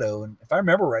Colorado. And if I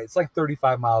remember right, it's like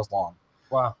 35 miles long.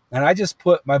 Wow. And I just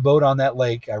put my boat on that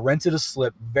lake. I rented a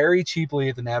slip very cheaply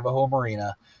at the Navajo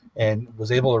Marina and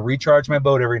was able to recharge my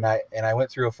boat every night. And I went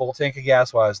through a full tank of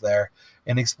gas while I was there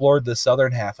and explored the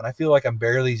southern half. And I feel like I'm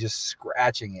barely just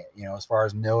scratching it, as far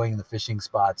as knowing the fishing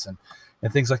spots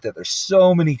and things like that. There's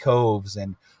so many coves,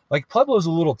 and like Pueblo's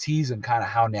a little tease in kind of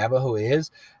how Navajo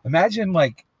is. Imagine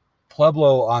like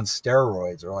Pueblo on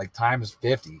steroids, or like times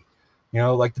 50.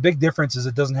 Like the big difference is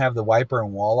it doesn't have the wiper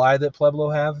and walleye that Pueblo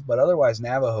have, but otherwise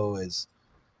Navajo is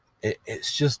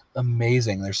it's just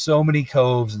amazing. There's so many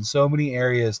coves and so many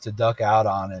areas to duck out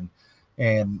on,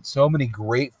 and so many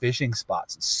great fishing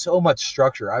spots and so much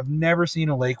structure. I've never seen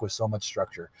a lake with so much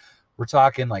structure. We're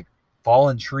talking like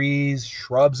fallen trees,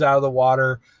 shrubs out of the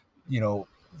water,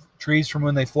 trees from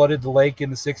when they flooded the lake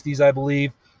in the 60s, I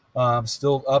believe,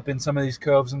 still up in some of these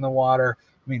coves in the water.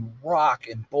 I mean, rock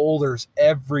and boulders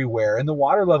everywhere, and the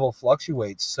water level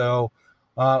fluctuates. So,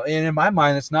 and in my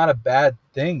mind, it's not a bad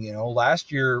thing.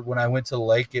 Last year when I went to the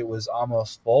lake, it was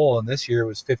almost full, and this year it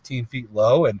was 15 feet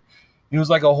low, and it was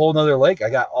like a whole nother lake. I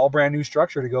got all brand new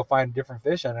structure to go find different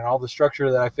fish on, and all the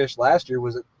structure that I fished last year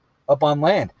was up on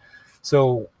land.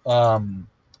 So,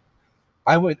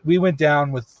 we went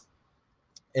down with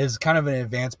as kind of an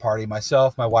advanced party,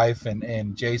 myself, my wife,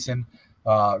 and Jason,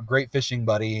 great fishing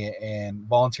buddy and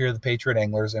volunteer of the Patriot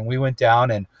Anglers. And we went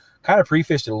down and kind of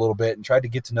pre-fished it a little bit and tried to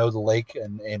get to know the lake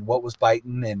and what was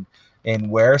biting and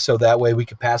where, so that way we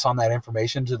could pass on that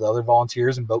information to the other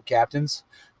volunteers and boat captains.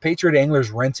 Patriot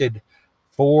Anglers rented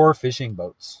 4 fishing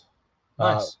boats,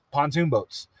 Nice. Pontoon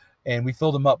boats, and we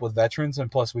filled them up with veterans,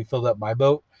 and plus we filled up my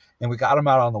boat, and we got them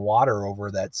out on the water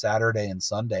over that Saturday and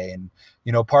Sunday. And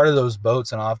part of those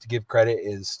boats, and I'll have to give credit,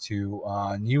 is to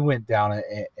you went down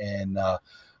and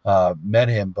met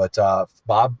him, but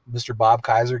Mr. Bob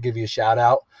Kaiser, give you a shout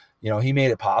out. He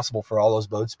made it possible for all those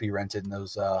boats to be rented and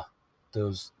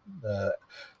those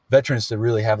veterans to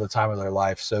really have the time of their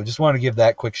life. So just wanted to give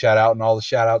that quick shout out, and all the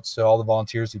shout outs to all the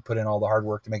volunteers who put in all the hard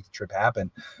work to make the trip happen.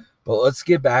 But let's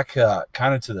get back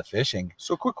kind of to the fishing.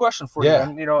 So, quick question for Yeah.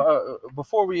 you. And,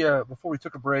 before we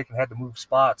took a break and had to move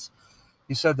spots,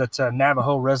 you said that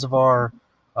Navajo Reservoir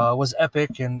was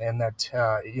epic, and that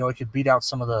it could beat out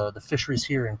some of the fisheries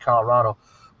here in Colorado.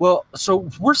 Well, so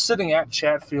we're sitting at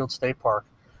Chatfield State Park,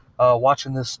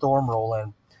 watching this storm roll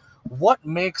in. What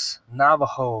makes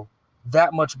Navajo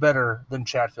that much better than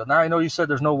Chatfield? Now, I know you said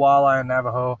there's no walleye in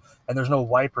Navajo and there's no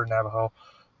wiper in Navajo,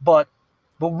 but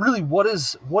really, what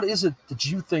is it that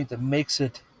you think that makes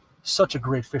it such a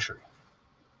great fishery?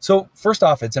 So first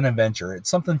off, it's an adventure. It's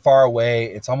something far away.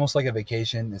 It's almost like a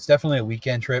vacation. It's definitely a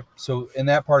weekend trip. So in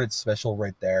that part, it's special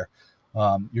right there.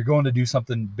 You're going to do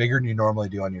something bigger than you normally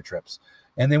do on your trips.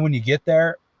 And then when you get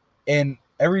there, and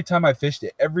every time I fished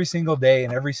it, every single day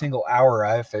and every single hour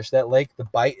I have fished that lake, the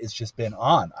bite has just been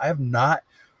on. I have not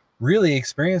really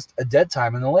experienced a dead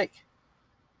time in the lake.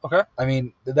 Okay. I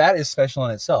mean, that is special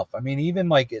in itself. I mean, even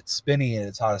like it's spinning at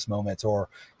its hottest moments, or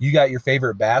you got your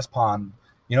favorite bass pond,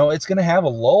 it's going to have a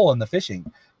lull in the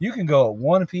fishing. You can go at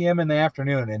 1 p.m. in the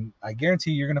afternoon, and I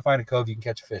guarantee you're going to find a cove you can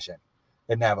catch a fish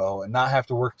in Navajo and not have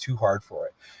to work too hard for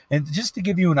it. And just to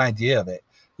give you an idea of it,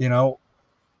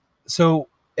 so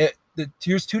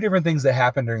here's 2 different things that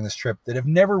happened during this trip that have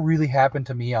never really happened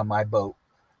to me on my boat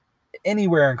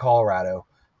anywhere in Colorado,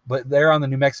 but they're on the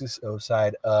New Mexico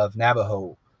side of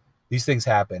Navajo. These things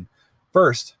happen.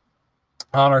 First,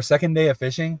 on our second day of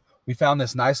fishing, we found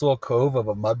this nice little cove of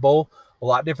a mud bowl, a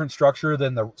lot different structure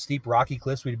than the steep rocky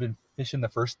cliffs we'd been fishing the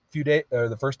first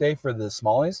day for the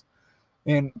smallies.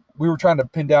 And we were trying to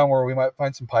pin down where we might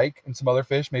find some pike and some other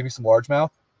fish, maybe some largemouth.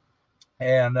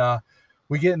 And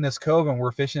we get in this cove and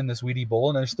we're fishing this weedy bowl,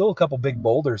 and there's still a couple big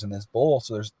boulders in this bowl.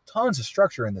 So there's tons of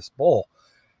structure in this bowl.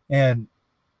 And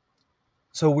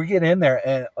so we get in there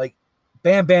and like,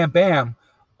 bam, bam, bam.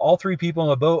 All three people on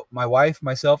the boat, my wife,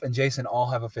 myself, and Jason all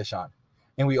have a fish on.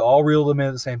 And we all reeled them in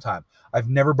at the same time. I've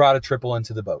never brought a triple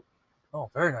into the boat. Oh,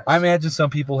 very nice. I imagine some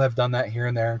people have done that here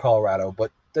and there in Colorado,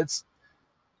 but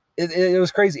it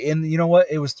was crazy. And you know what?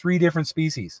 It was 3 different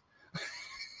species.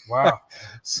 Wow.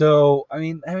 So, I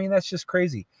mean, that's just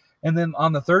crazy. And then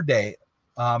on the 3rd day,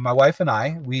 my wife and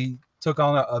I, we took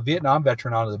on a Vietnam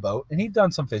veteran onto the boat, and he'd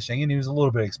done some fishing and he was a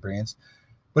little bit experienced,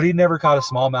 but he'd never caught a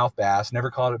smallmouth bass, never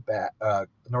caught a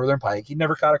northern pike. He'd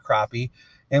never caught a crappie.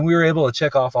 And we were able to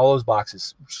check off all those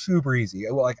boxes super easy.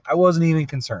 Like, I wasn't even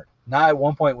concerned. Not at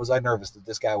one point was I nervous that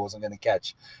this guy wasn't going to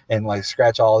catch and like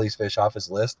scratch all these fish off his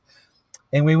list.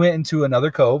 And we went into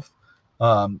another cove,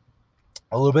 a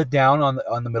little bit down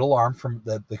on the middle arm from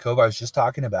the cove I was just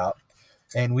talking about.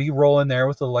 And we roll in there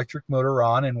with the electric motor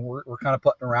on, and we're kind of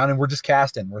putting around, and we're just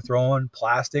casting. We're throwing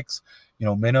plastics,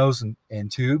 minnows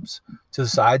and tubes to the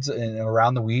sides and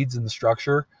around the weeds and the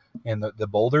structure and the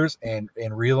boulders, and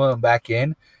reeling them back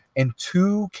in. And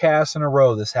 2 casts in a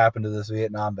row, this happened to this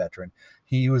Vietnam veteran.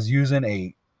 He was using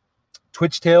a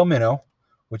twitch tail minnow,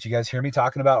 which you guys hear me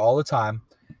talking about all the time.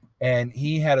 And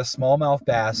he had a smallmouth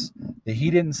bass that he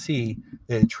didn't see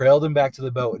that trailed him back to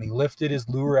the boat, and he lifted his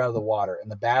lure out of the water,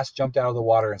 and the bass jumped out of the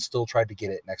water and still tried to get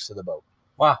it next to the boat.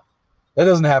 Wow. That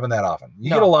doesn't happen that often. You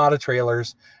get a lot of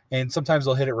trailers, and sometimes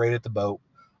they'll hit it right at the boat.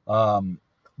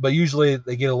 But usually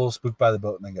they get a little spooked by the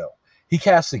boat and they go. He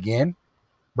casts again,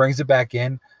 brings it back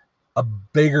in. A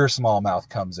bigger smallmouth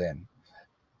comes in.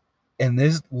 And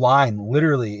this line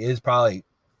literally is probably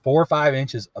 4 or 5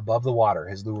 inches above the water.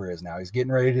 His lure is now. He's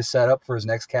getting ready to set up for his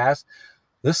next cast.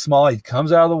 This smallie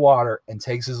comes out of the water and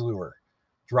takes his lure,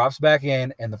 drops back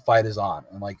in, and the fight is on.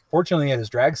 And like, fortunately, he had his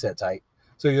drag set tight,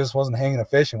 so he just wasn't hanging a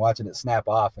fish and watching it snap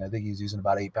off. And I think he was using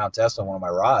about 8-pound test on one of my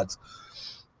rods.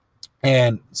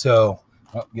 And so,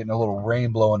 getting a little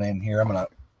rain blowing in here. I'm gonna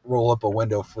roll up a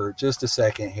window for just a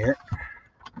second here.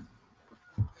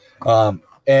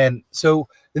 And so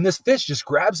then this fish just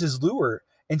grabs his lure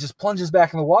and just plunges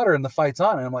back in the water, and the fight's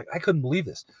on. And I'm like, I couldn't believe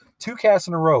this. 2 casts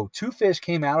in a row, 2 fish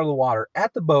came out of the water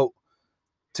at the boat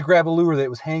to grab a lure that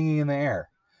was hanging in the air.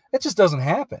 It just doesn't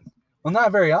happen. Well,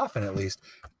 not very often, at least.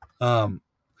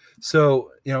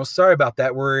 So, sorry about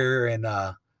that. We're in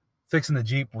fixing the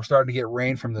Jeep. We're starting to get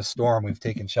rain from the storm. We've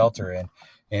taken shelter in.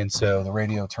 And so the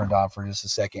radio turned on for just a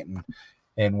second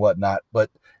and whatnot. But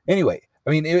anyway, I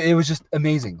mean, it was just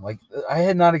amazing. Like, I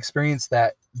had not experienced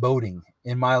that boating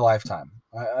in my lifetime.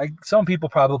 Some people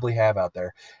probably have out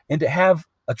there. And to have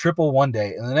a triple one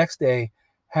day and the next day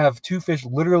have 2 fish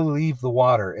literally leave the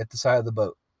water at the side of the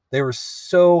boat. They were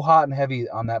so hot and heavy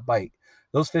on that bite.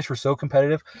 Those fish were so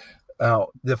competitive.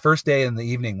 The first day in the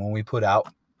evening when we put out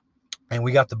and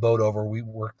we got the boat over, we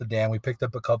worked the dam. We picked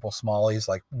up a couple smallies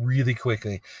like really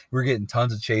quickly. We were getting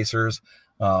tons of chasers.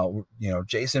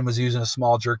 Jason was using a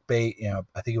small jerk bait.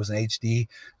 I think it was an HD.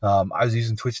 I was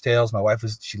using twitch tails. My wife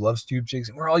she loves tube jigs,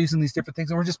 and we're all using these different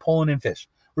things, and we're just pulling in fish.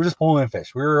 We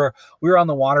were on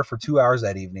the water for 2 hours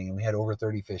that evening, and we had over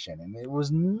 30 fish in, and it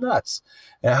was nuts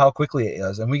at how quickly it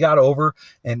was. And we got over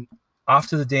and off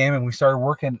to the dam, and we started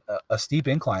working a steep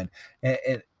incline.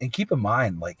 And keep in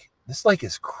mind, like, this lake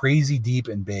is crazy deep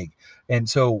and big, and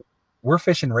so we're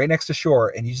fishing right next to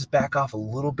shore, and you just back off a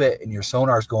little bit, and your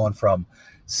sonar's going from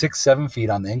 6-7 feet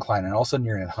on the incline, and all of a sudden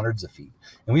you're in hundreds of feet.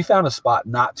 And we found a spot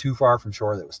not too far from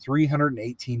shore that was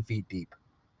 318 feet deep.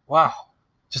 Wow.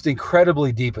 Just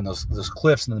incredibly deep in those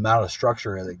cliffs and the amount of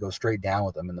structure that goes straight down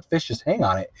with them. And the fish just hang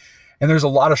on it. And there's a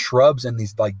lot of shrubs and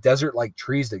these like desert-like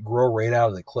trees that grow right out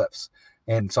of the cliffs.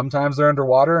 And sometimes they're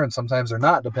underwater and sometimes they're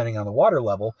not, depending on the water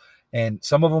level. And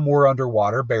some of them were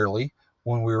underwater, barely,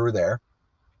 when we were there.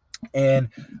 And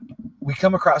we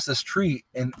come across this tree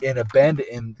in a bend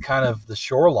in kind of the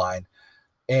shoreline,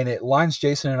 and it lines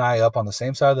Jason and I up on the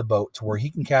same side of the boat to where he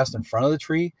can cast in front of the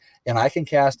tree and I can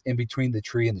cast in between the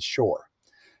tree and the shore.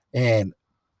 And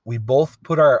we both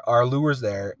put our lures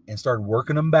there and started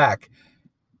working them back.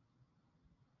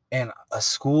 And a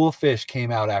school of fish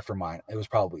came out after mine. It was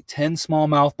probably 10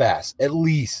 smallmouth bass, at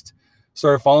least,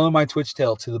 started following my twitch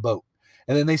tail to the boat.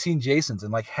 And then they seen Jason's,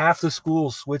 and like half the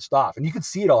school switched off. And you could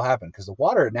see it all happen because the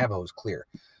water at Navajo is clear.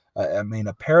 I mean,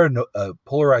 a pair of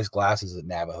polarized glasses at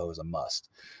Navajo is a must.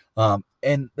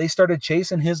 And they started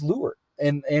chasing his lure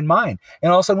and mine.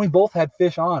 And all of a sudden, we both had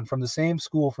fish on from the same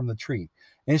school from the tree.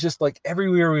 And it's just like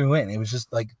everywhere we went, it was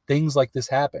just like things like this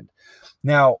happened.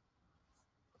 Now,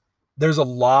 there's a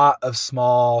lot of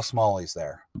small smallies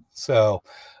there. So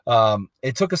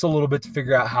it took us a little bit to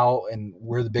figure out how and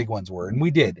where the big ones were, and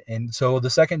we did. And so the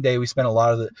second day we spent a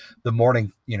lot of the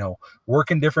morning,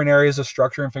 working different areas of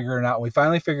structure and figuring it out. And we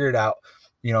finally figured it out.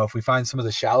 If we find some of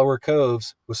the shallower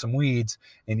coves with some weeds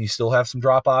and you still have some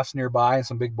drop-offs nearby and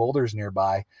some big boulders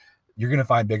nearby, you're going to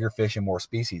find bigger fish and more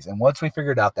species. And once we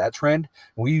figured out that trend,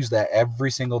 we used that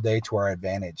every single day to our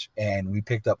advantage. And we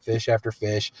picked up fish after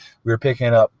fish. We were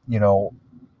picking up,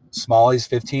 smallies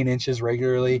 15 inches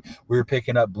regularly. We were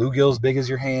picking up bluegills big as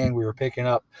your hand. We were picking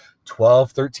up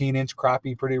 12, 13-inch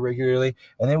crappie pretty regularly.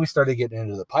 And then we started getting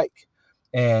into the pike.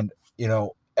 And,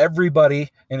 everybody,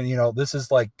 and this is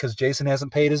like, because Jason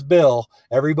hasn't paid his bill,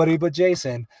 everybody but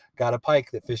Jason got a pike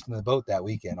that fished in the boat that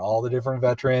weekend. All the different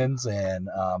veterans and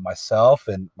myself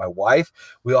and my wife,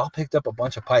 we all picked up a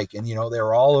bunch of pike, and they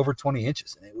were all over 20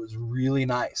 inches, and it was really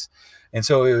nice. And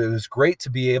so it was great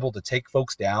to be able to take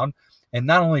folks down, and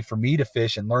not only for me to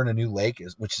fish and learn a new lake,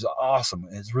 which is awesome,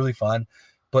 it's really fun,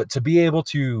 but to be able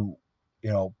to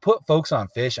put folks on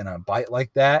fish and on bite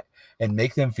like that and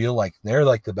make them feel like they're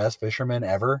like the best fishermen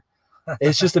ever.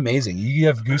 It's just amazing. You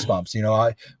have goosebumps.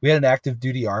 We had an active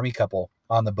duty Army couple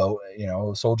on the boat,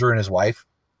 a soldier and his wife,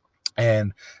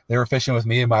 and they were fishing with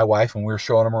me and my wife, and we were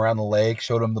showing them around the lake,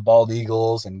 showed them the bald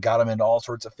eagles, and got them into all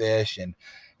sorts of fish. And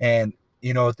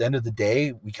at the end of the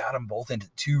day, we got them both into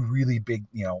two really big,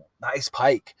 nice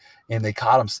pike, and they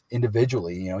caught them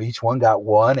individually. Each one got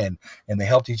one, and they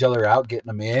helped each other out getting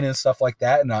them in and stuff like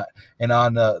that. And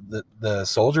on the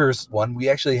soldiers one, we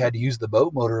actually had to use the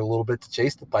boat motor a little bit to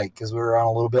chase the pike because we were on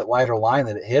a little bit lighter line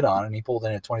that it hit on, and he pulled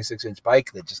in a 26-inch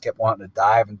pike that just kept wanting to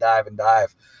dive and dive and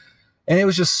dive. And it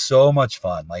was just so much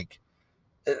fun. Like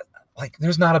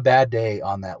there's not a bad day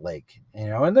on that lake,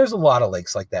 and there's a lot of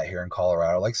lakes like that here in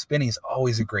Colorado. Like Spinney's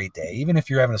always a great day. Even if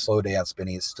you're having a slow day on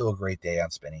Spinney, it's still a great day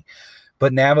on Spinney.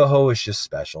 But Navajo is just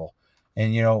special.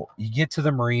 And, you get to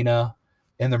the marina,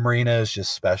 and the marina is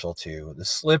just special too. The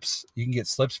slips, you can get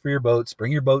slips for your boats,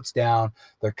 bring your boats down.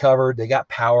 They're covered. They got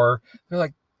power. They're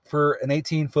like, for an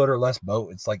 18-foot or less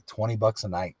boat, it's like $20 a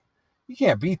night. You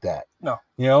can't beat that. No.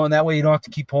 And that way you don't have to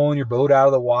keep pulling your boat out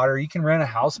of the water. You can rent a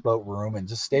houseboat room and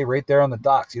just stay right there on the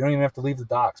docks. You don't even have to leave the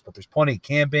docks, but there's plenty of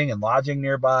camping and lodging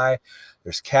nearby.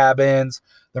 There's cabins.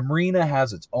 The marina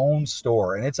has its own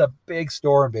store, and it's a big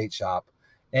store and bait shop.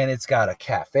 And it's got a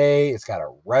cafe. It's got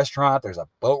a restaurant. There's a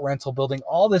boat rental building.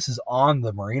 All this is on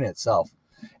the marina itself.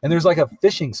 And there's like a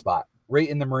fishing spot right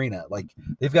in the marina. Like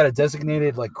they've got a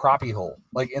designated like crappie hole,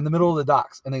 like in the middle of the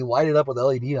docks, and they light it up with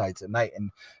LED lights at night. And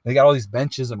they got all these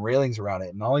benches and railings around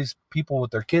it, and all these people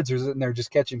with their kids are sitting there just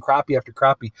catching crappie after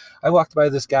crappie. I walked by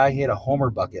this guy. He had a Homer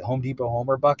bucket, Home Depot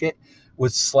Homer bucket,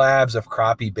 with slabs of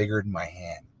crappie bigger than my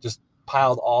hand, just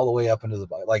piled all the way up into the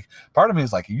bucket. Like part of me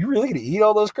is like, are you really gonna eat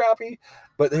all those crappie?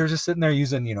 But they're just sitting there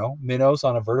using minnows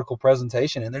on a vertical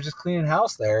presentation, and they're just cleaning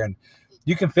house there. And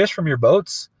you can fish from your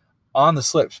boats on the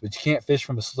slips, but you can't fish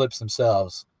from the slips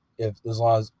themselves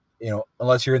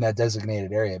unless you're in that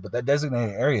designated area. But that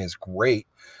designated area is great.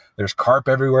 There's carp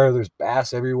everywhere. There's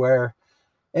bass everywhere.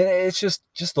 And it's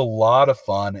just a lot of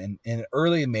fun. And in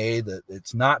early May,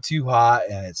 it's not too hot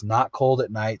and it's not cold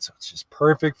at night. So it's just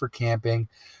perfect for camping.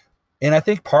 And I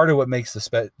think part of what makes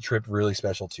the trip really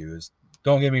special too is,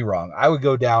 don't get me wrong, I would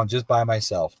go down just by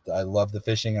myself. I love the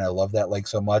fishing and I love that lake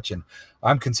so much. And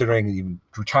I'm considering even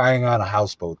trying on a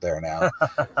houseboat there now.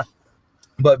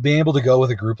 But being able to go with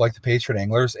a group like the Patriot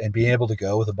Anglers and being able to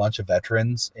go with a bunch of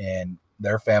veterans and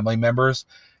their family members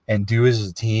and do as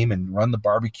a team and run the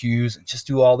barbecues and just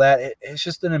do all that, it's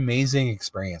just an amazing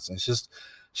experience. And it's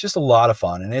just a lot of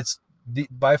fun. And it's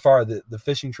by far the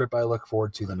fishing trip I look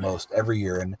forward to the most every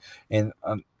year. And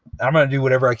I'm going to do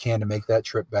whatever I can to make that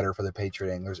trip better for the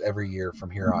Patriot Anglers every year from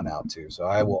here on out too. So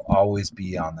I will always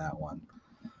be on that one.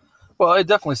 Well, it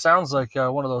definitely sounds like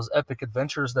one of those epic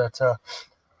adventures that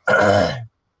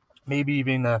maybe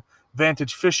even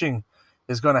Vantage Fishing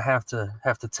is going to have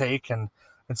to take and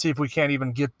see if we can't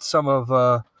even get some of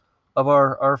our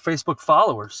Facebook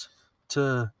followers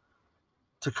to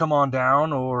come on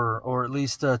down or at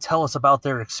least tell us about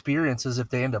their experiences if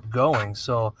they end up going.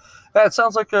 So that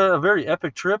sounds like a very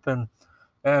epic trip.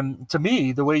 And to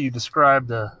me, the way you described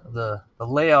the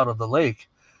layout of the lake,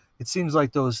 it seems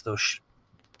like those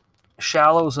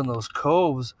shallows and those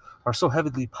coves are so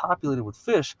heavily populated with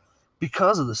fish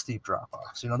because of the steep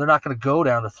drop-offs. They're not going to go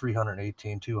down to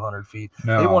 318, 200 feet.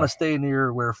 No. They want to stay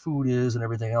near where food is and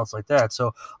everything else like that.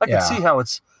 So I can see how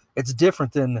it's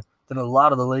different than a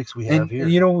lot of the lakes we have here.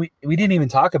 We didn't even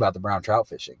talk about the brown trout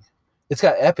fishing. It's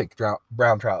got epic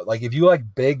brown trout. Like if you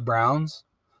like big browns,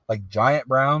 like giant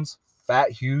browns,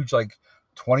 fat, huge, like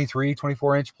 23,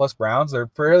 24-inch plus browns.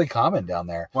 They're fairly common down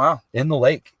there. Wow. In the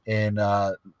lake. And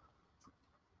I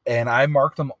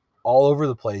marked them all over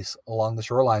the place along the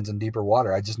shorelines in deeper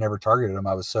water. I just never targeted them.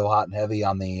 I was so hot and heavy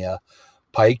on the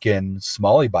pike and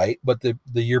smallie bite. But the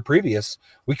year previous,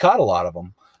 we caught a lot of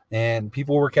them. And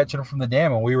people were catching them from the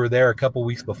dam, and we were there a couple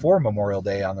weeks before Memorial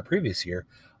Day on the previous year.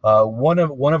 One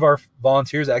of our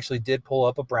volunteers actually did pull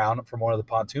up a brown from one of the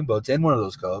pontoon boats in one of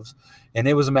those coves, and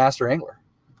it was a master angler.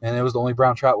 And it was the only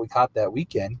brown trout we caught that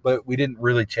weekend, but we didn't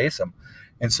really chase them.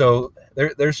 And so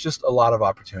there's just a lot of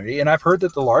opportunity. And I've heard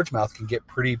that the largemouth can get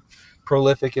pretty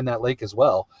prolific in that lake as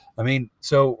well. I mean,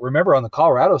 so remember on the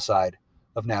Colorado side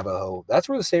of Navajo, that's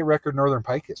where the state record northern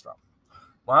pike is from.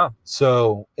 Wow.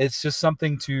 So it's just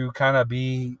something to kind of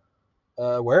be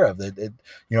aware of. That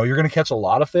you're going to catch a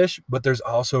lot of fish, but there's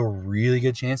also a really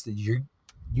good chance that you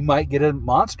might get a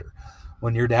monster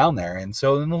when you're down there. And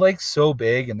so then the lake's so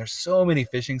big and there's so many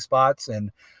fishing spots.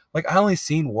 And like, I only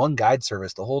seen one guide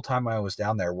service the whole time I was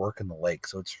down there working the lake.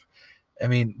 So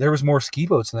there was more ski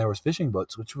boats than there was fishing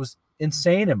boats, which was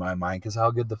insane in my mind because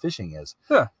how good the fishing is.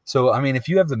 Yeah. So, if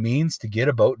you have the means to get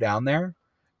a boat down there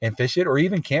and fish it, or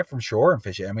even camp from shore and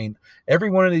fish it.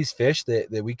 Every one of these fish that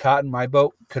we caught in my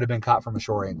boat could have been caught from a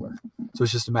shore angler. So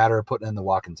it's just a matter of putting in the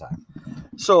walking time.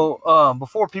 So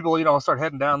before people, start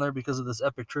heading down there because of this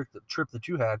epic trip that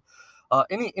you had,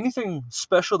 anything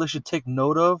special they should take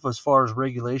note of as far as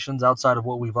regulations outside of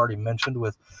what we've already mentioned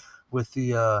with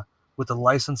the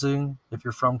licensing, if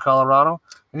you're from Colorado,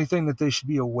 anything that they should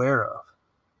be aware of?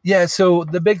 Yeah. So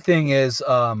the big thing is,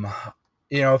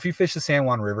 if you fish the San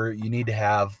Juan River, you need to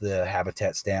have the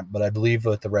habitat stamp, but I believe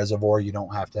with the reservoir, you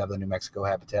don't have to have the New Mexico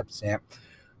habitat stamp.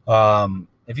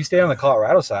 If you stay on the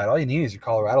Colorado side, all you need is your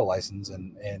Colorado license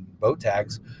and boat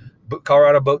tags. But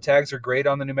Colorado boat tags are great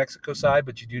on the New Mexico side,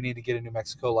 but you do need to get a New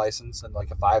Mexico license, and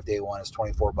like a 5-day one is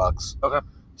 $24. Okay.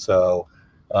 So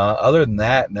other than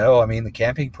that, no. The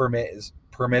camping permits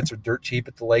are dirt cheap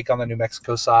at the lake on the New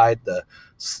Mexico side. The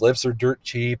slips are dirt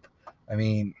cheap.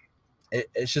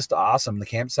 It's just awesome. The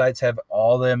campsites have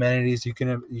all the amenities you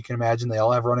can imagine. They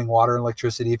all have running water and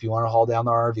electricity if you want to haul down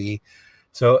the RV.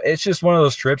 So it's just one of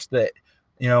those trips that,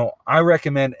 I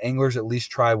recommend anglers at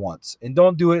least try once. And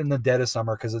don't do it in the dead of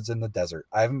summer because it's in the desert.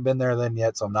 I haven't been there then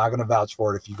yet, so I'm not going to vouch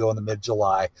for it. If you go in the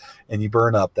mid-July and you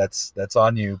burn up, that's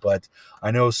on you. But I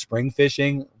know spring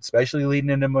fishing, especially leading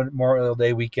into Memorial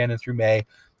Day weekend and through May,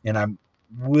 and I'm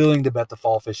willing to bet the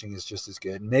fall fishing is just as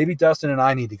good. Maybe Dustin and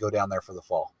I need to go down there for the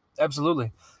fall.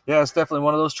 Absolutely. Yeah, it's definitely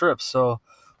one of those trips. So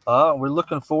we're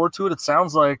looking forward to it. It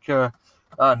sounds like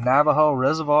Navajo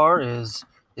Reservoir is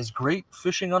great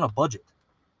fishing on a budget.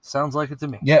 Sounds like it to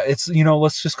me. Yeah, it's,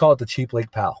 let's just call it the cheap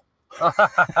Lake Powell.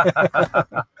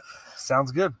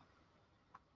 Sounds good.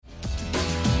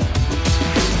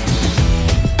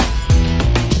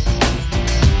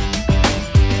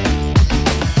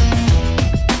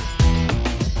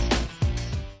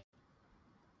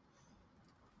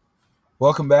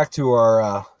 Welcome back to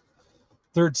our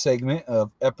third segment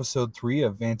of episode 3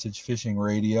 of Vantage Fishing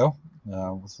Radio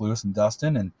with Lewis and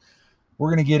Dustin. And we're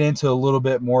going to get into a little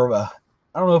bit more of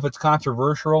I don't know if it's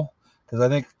controversial, because I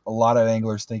think a lot of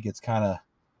anglers think it's kind of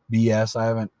BS. I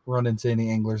haven't run into any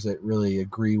anglers that really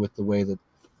agree with the way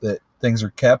that things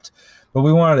are kept. But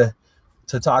we wanted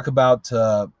to talk about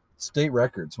state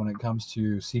records when it comes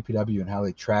to CPW and how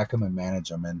they track them and manage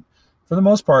them. And for the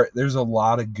most part, there's a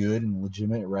lot of good and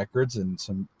legitimate records and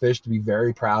some fish to be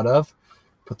very proud of.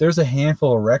 But there's a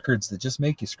handful of records that just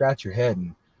make you scratch your head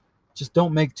and just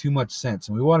don't make too much sense.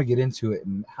 And we want to get into it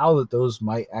and how that those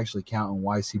might actually count and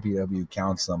why CPW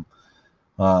counts them.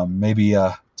 Maybe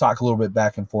talk a little bit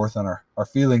back and forth on our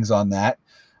feelings on that.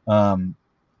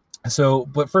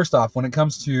 But first off, when it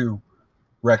comes to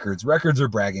records are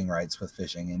bragging rights with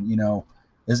fishing. And,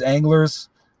 as anglers,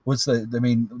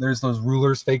 there's those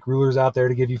rulers, fake rulers out there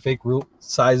to give you fake rule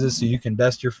sizes so you can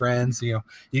best your friends. You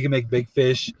can make big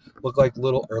fish look like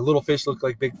little fish look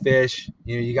like big fish.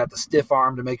 You got the stiff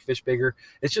arm to make fish bigger.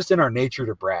 It's just in our nature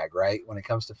to brag, right? When it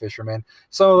comes to fishermen,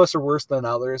 some of us are worse than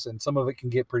others, and some of it can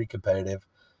get pretty competitive.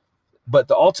 But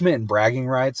the ultimate in bragging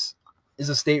rights is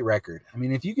a state record.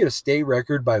 If you get a state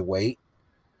record by weight,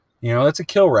 that's a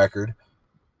kill record,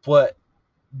 but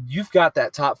you've got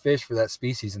that top fish for that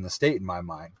species in the state in my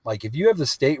mind. Like if you have the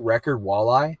state record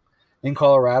walleye in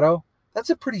Colorado, that's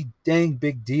a pretty dang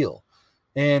big deal.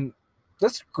 And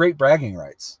that's great bragging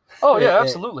rights. Oh yeah,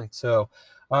 absolutely. So,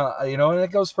 and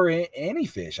it goes for any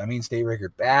fish. State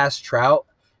record bass, trout,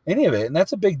 any of it. And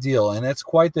that's a big deal. And it's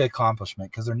quite the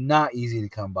accomplishment because they're not easy to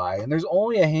come by. And there's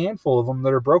only a handful of them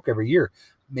that are broke every year.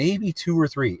 Maybe 2 or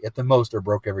 3 at the most are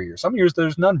broke every year. Some years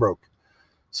there's none broke.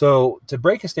 So to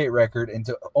break a state record and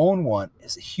to own one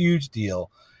is a huge deal.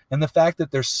 And the fact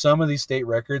that there's some of these state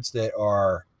records that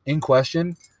are in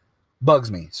question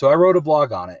bugs me. So I wrote a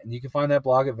blog on it, and you can find that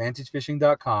blog at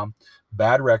vantagefishing.com.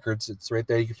 Bad records. It's right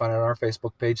there. You can find it on our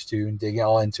Facebook page too, and dig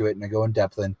all into it. And I go in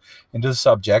depth into the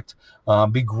subject.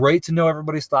 Be great to know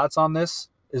everybody's thoughts on this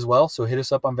as well. So hit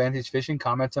us up on Vantage Fishing,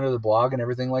 comments under the blog and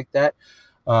everything like that.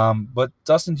 But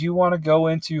Dustin, do you want to go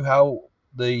into how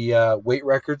the weight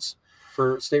records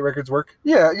for state records work?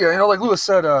 Yeah. You know, like Lewis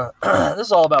said, this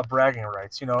is all about bragging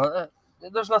rights. You know,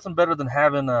 there's nothing better than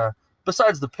having,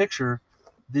 besides the picture,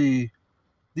 the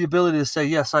ability to say,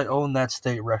 yes, I own that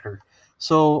state record.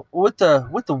 So with the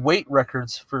weight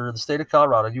records for the state of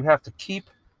Colorado, you have to keep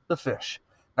the fish.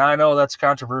 Now, I know that's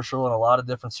controversial in a lot of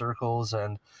different circles,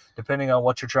 and depending on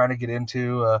what you're trying to get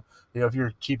into, you know, if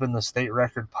you're keeping the state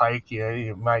record pike,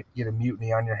 you might get a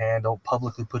mutiny on your hand. Don't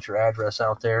publicly put your address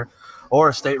out there, or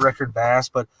a state record bass.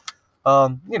 But,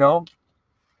 you know,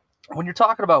 when you're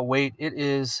talking about weight, it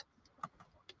is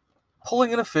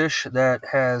pulling in a fish that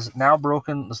has now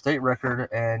broken the state record,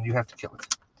 and you have to kill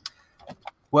it.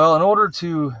 Well, in order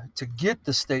to get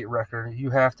the state record, you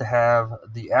have to have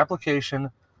the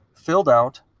application filled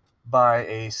out by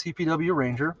a CPW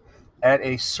ranger at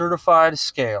a certified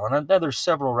scale. And then there's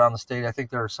several around the state. I think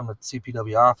there are some at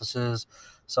CPW offices,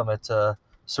 some at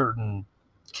certain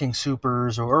King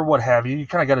Supers or what have you. You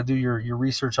kind of got to do your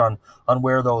research on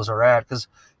where those are at, because,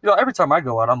 you know, every time I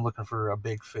go out, I'm looking for a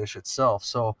big fish itself.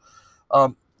 So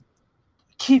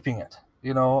keeping it,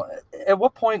 you know, at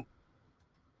what point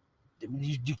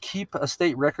you keep a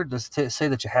state record to say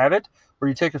that you have it, or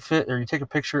you take a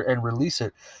picture and release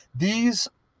it. These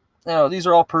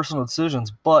are all personal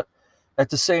decisions, but at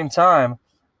the same time,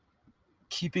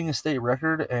 keeping a state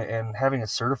record and having it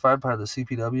certified by the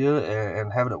CPW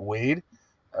and having it weighed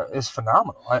is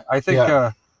phenomenal. I think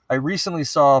I recently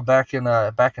saw back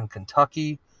in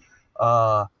Kentucky,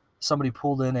 somebody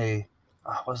pulled in a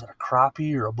was it a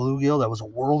crappie or a bluegill that was a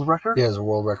world record? Yeah, it was a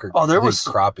world record. Oh, there was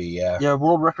crappie, yeah,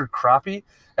 world record crappie.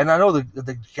 And I know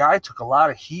the guy took a lot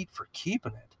of heat for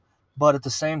keeping it, but at the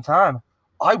same time,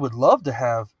 I would love to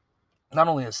have not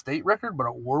only a state record but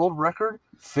a world record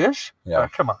fish. Yeah,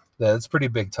 come on, that's pretty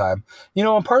big time. You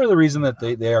know, and part of the reason that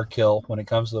they are kill when it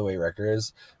comes to the weight record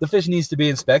is the fish needs to be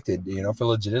inspected, you know, for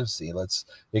legitimacy.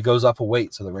 It goes off a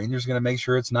weight, so the ranger's going to make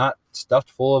sure it's not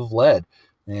stuffed full of lead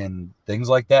and things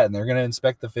like that, and they're going to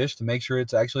inspect the fish to make sure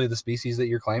it's actually the species that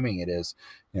you're claiming it is.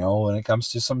 You know, when it comes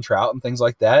to some trout and things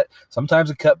like that,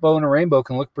 sometimes a cut bow and a rainbow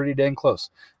can look pretty dang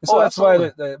close, and so that's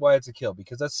why it's a kill,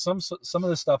 because that's some of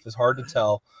the stuff is hard to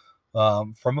tell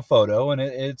from a photo, and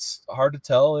it's hard to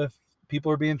tell if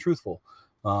people are being truthful.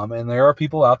 And there are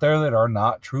people out there that are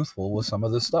not truthful with some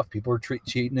of this stuff. People are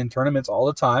cheating in tournaments all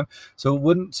the time, so it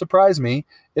wouldn't surprise me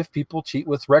if people cheat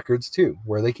with records too,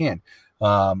 where they can.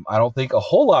 I don't think a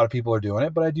whole lot of people are doing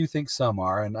it, but I do think some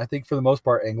are. And I think for the most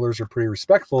part, anglers are pretty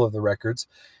respectful of the records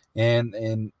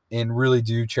and really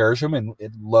do cherish them and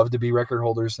love to be record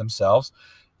holders themselves.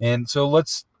 And so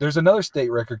there's another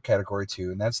state record category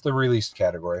too, and that's the released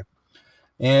category.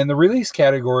 And the release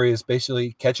category is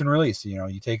basically catch and release. You know,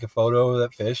 you take a photo of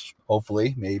that fish,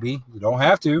 hopefully, maybe, you don't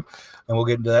have to, and we'll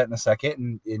get into that in a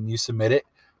second, and you submit it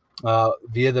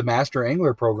via the Master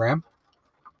Angler program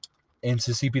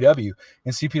into CPW.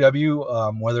 And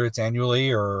CPW, whether it's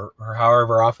annually or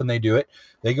however often they do it,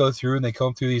 they go through and they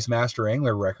comb through these Master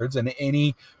Angler records, and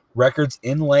any records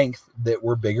in length that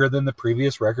were bigger than the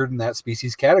previous record in that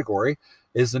species category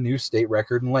is the new state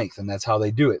record in length, and that's how they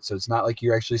do it. So it's not like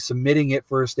you're actually submitting it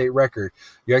for a state record.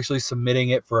 You're actually submitting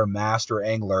it for a Master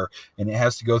Angler, and it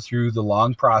has to go through the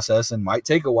long process and might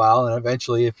take a while, and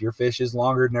eventually, if your fish is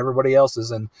longer than everybody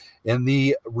else's in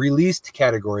the released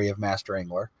category of Master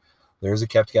Angler, there's a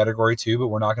kept category too, but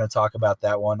we're not going to talk about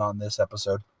that one on this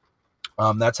episode.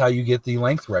 That's how you get the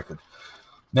length record.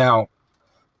 Now,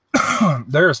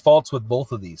 there is faults with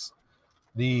both of these.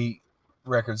 The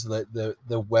records, the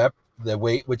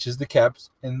weight, which is the kept,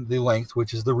 and the length,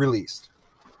 which is the released.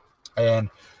 And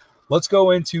let's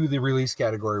go into the release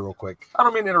category real quick. I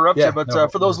don't mean to interrupt you, but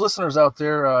for those listeners out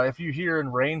there, if you hear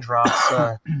in raindrops,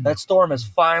 that storm has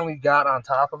finally got on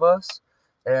top of us,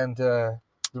 and the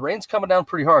rain's coming down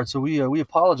pretty hard. So we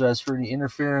apologize for any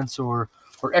interference or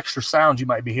extra sounds you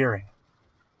might be hearing.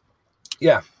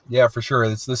 Yeah, for sure.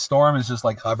 This storm is just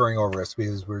like hovering over us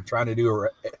because we're trying to do a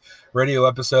radio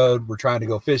episode. We're trying to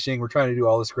go fishing. We're trying to do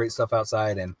all this great stuff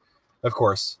outside. And, of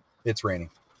course, it's raining.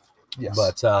 Yes.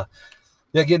 But,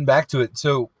 getting back to it.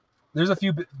 So there's a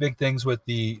few big things with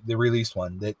the released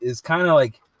one that is kind of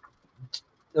like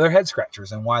they're head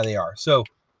scratchers and why they are. So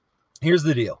here's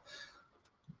the deal.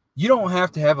 you don't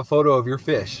have to have a photo of your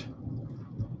fish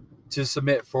to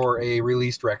submit for a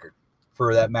released record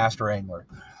for that master angler.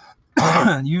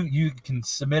 You can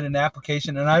submit an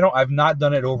application, and I've not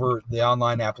done it over the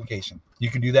online application. You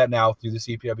can do that now through the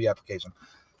CPW application.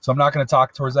 So I'm not going to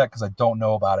talk towards that because I don't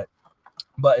know about it.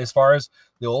 But as far as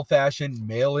the old-fashioned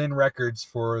mail-in records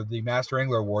for the Master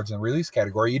Angler Awards and release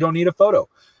category, you don't need a photo.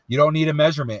 You don't need a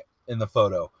measurement in the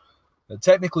photo.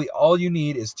 Technically, all you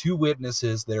need is 2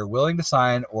 witnesses that are willing to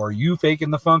sign, or you faking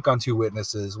the funk on 2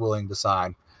 witnesses willing to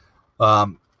sign.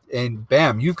 And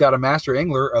bam, you've got a master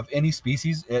angler of any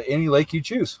species at any lake you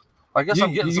choose. I guess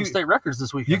I'm getting some state records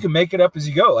this weekend. You can make it up as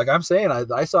you go. Like I'm saying,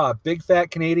 I saw a big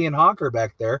fat Canadian honker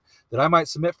back there that I might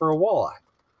submit for a walleye.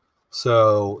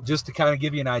 So just to kind of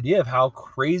give you an idea of how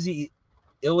crazy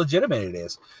illegitimate it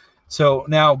is. So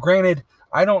now, granted,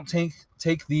 I don't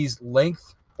take these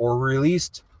length or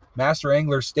released master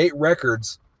angler state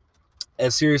records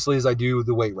as seriously as I do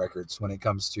the weight records when it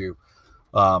comes to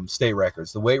state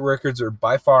records. The weight records are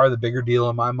by far the bigger deal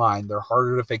in my mind. They're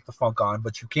harder to fake the funk on,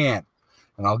 but you can,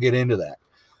 and I'll get into that.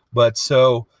 But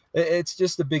so it's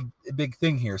just a big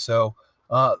thing here. So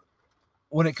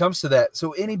when it comes to that,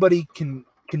 so anybody can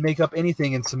make up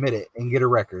anything and submit it and get a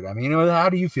record. I mean, how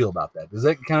do you feel about that? Does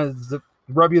that does it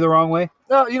rub you the wrong way?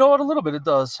 No, you know what? A little bit it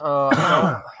does.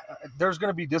 There's going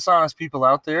to be dishonest people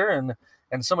out there,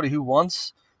 and somebody who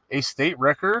wants a state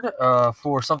record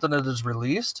for something that is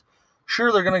released,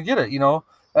 sure, they're going to get it.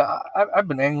 I've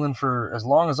been angling for as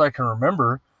long as I can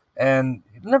remember, and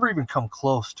never even come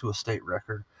close to a state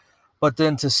record. But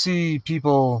then to see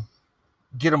people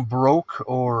get them broke,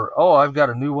 or I've got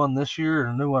a new one this year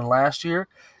and a new one last year,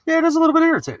 yeah, it is a little bit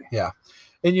irritating. Yeah.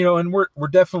 And and we're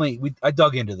definitely I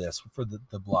dug into this for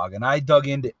the blog, and I dug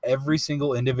into every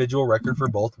single individual record for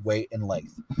both weight and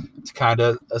length to kind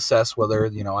of assess whether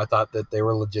I thought that they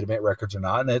were legitimate records or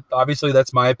not. And obviously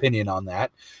that's my opinion on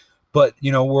that. But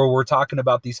where we're talking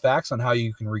about these facts on how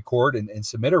you can record and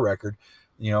submit a record,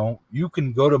 you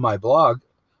can go to my blog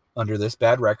under this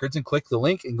bad records and click the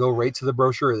link and go right to the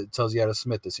brochure that tells you how to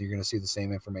submit this. So you're going to see the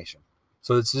same information.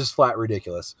 So it's just flat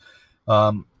ridiculous.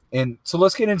 And so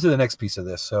let's get into the next piece of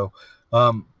this. So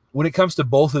when it comes to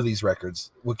both of these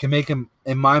records, what can make them,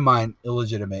 in my mind,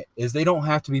 illegitimate is they don't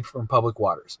have to be from public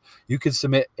waters. You could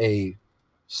submit a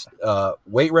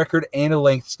weight record and a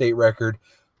length state record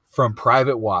from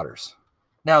private waters.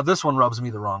 Now, this one rubs me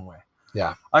the wrong way.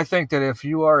 Yeah. I think that if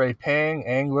you are a paying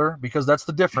angler, because that's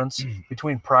the difference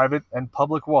between private and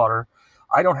public water,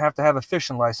 I don't have to have a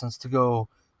fishing license to go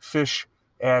fish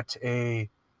at a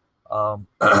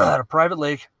private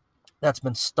lake that's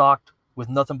been stocked with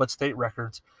nothing but state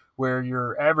records, where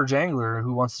your average angler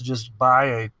who wants to just buy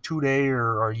a 2-day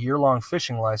or a year-long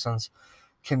fishing license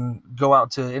can go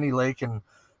out to any lake and,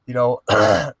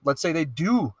 let's say they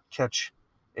do catch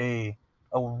a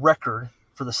record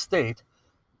for the state,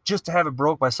 just to have it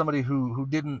broke by somebody who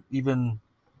didn't even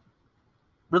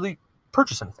really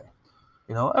purchase anything.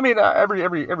 I mean, every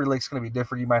lake's going to be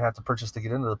different. You might have to purchase to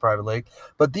get into the private lake,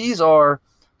 but these are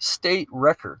state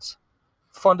records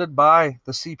funded by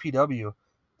the CPW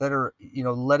that are,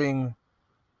 letting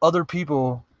other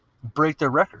people break their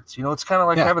records. It's kind of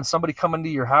like having somebody come into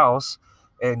your house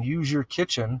and use your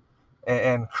kitchen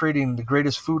and creating the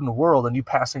greatest food in the world, and you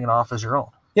passing it off as your own.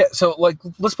 Yeah, so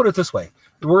let's put it this way.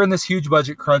 We're in this huge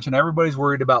budget crunch, and everybody's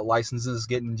worried about licenses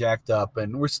getting jacked up,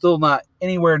 and we're still not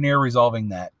anywhere near resolving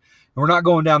that. And we're not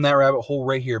going down that rabbit hole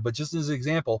right here, but just as an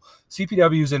example,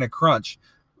 CPW is in a crunch.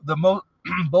 The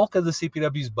bulk of the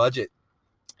CPW's budget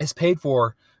is paid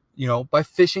for, by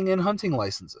fishing and hunting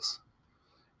licenses.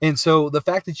 And so the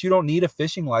fact that you don't need a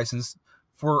fishing license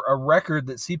for a record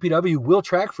that CPW will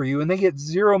track for you, and they get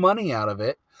zero money out of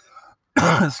it,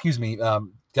 excuse me,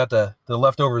 got the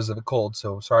leftovers of a cold,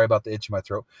 so sorry about the itch in my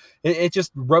throat. It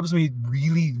just rubs me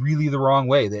really, really the wrong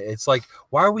way. It's like,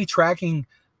 why are we tracking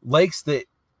lakes that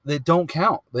don't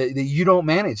count, that you don't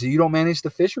manage, that you don't manage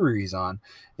the fisheries on?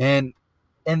 And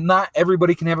not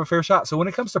everybody can have a fair shot. So when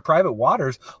it comes to private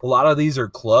waters, a lot of these are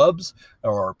clubs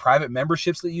or private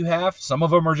memberships that you have. Some of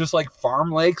them are just like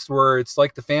farm lakes where it's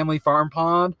like the family farm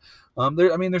pond.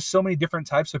 There's so many different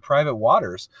types of private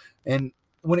waters. And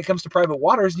when it comes to private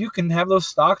waters, you can have those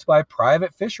stocked by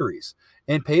private fisheries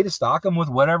and pay to stock them with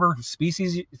whatever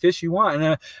species fish you want.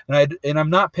 And I'm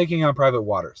not picking on private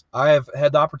waters. I have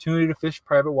had the opportunity to fish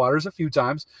private waters a few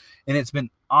times, and it's been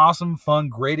awesome, fun,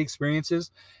 great experiences.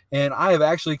 And I have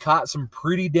actually caught some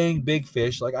pretty dang big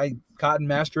fish. Like I caught in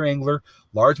Master Angler,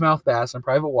 largemouth bass on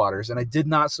private waters, and I did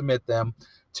not submit them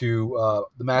to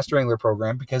the Master Angler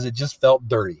program because it just felt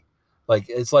dirty. Like,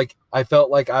 it's like I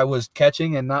felt like I was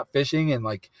catching and not fishing, and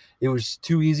like it was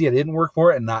too easy. I didn't work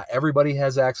for it, and not everybody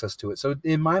has access to it. So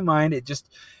in my mind, it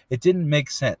didn't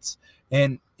make sense.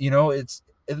 And you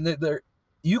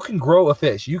can grow a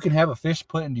fish. You can have a fish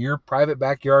put into your private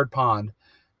backyard pond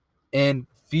and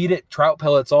feed it trout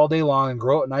pellets all day long and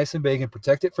grow it nice and big and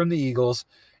protect it from the eagles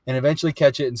and eventually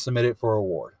catch it and submit it for a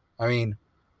award. I mean,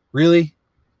 really?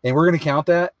 And we're going to count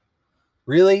that?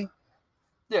 Really?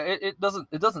 Yeah, it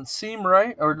doesn't seem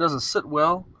right, or it doesn't sit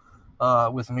well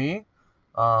with me.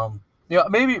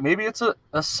 Maybe it's a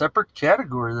separate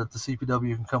category that the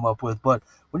CPW can come up with. But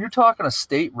when you're talking a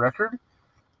state record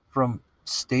from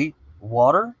state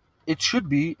water, it should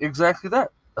be exactly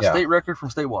that. A state record from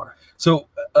state water. So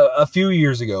a few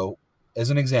years ago,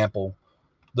 as an example,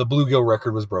 the bluegill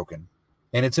record was broken.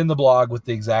 And it's in the blog with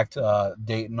the exact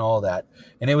date and all that.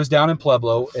 And it was down in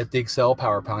Pueblo at the Excel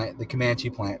power plant, the Comanche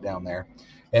plant down there.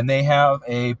 And they have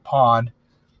a pond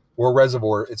or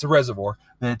reservoir. It's a reservoir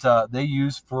that they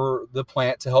use for the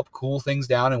plant to help cool things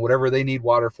down and whatever they need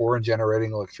water for and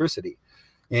generating electricity.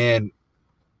 And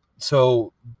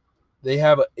so they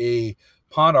have a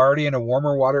pond already in a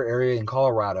warmer water area in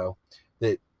Colorado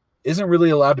that isn't really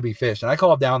allowed to be fished. And I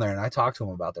called down there and I talked to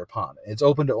them about their pond. It's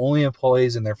open to only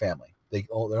employees and their family. They're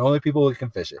the only people who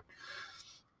can fish it.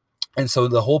 And so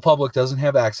the whole public doesn't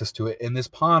have access to it. And this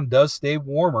pond does stay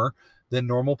warmer than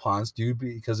normal ponds do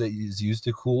because it is used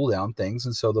to cool down things.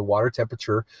 And so the water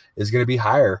temperature is going to be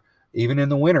higher even in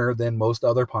the winter than most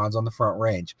other ponds on the Front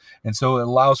Range. And so it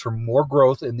allows for more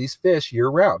growth in these fish year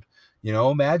round.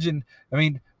 Imagine,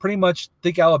 pretty much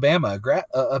think Alabama,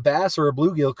 a bass or a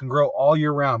bluegill can grow all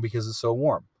year round because it's so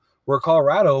warm. Where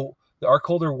Colorado, our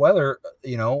colder weather,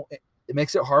 it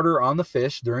makes it harder on the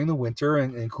fish during the winter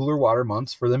and cooler water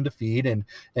months for them to feed and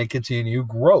continue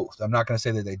growth. I'm not going to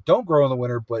say that they don't grow in the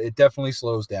winter, but it definitely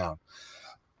slows down.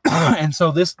 And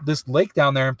so this lake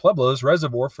down there in Pueblo's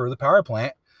reservoir for the power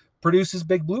plant produces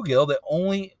big bluegill that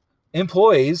only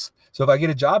employees. So if I get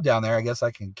a job down there, I guess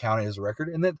I can count it as a record.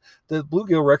 And that the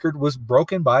bluegill record was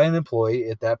broken by an employee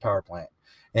at that power plant.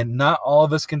 And not all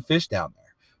of us can fish down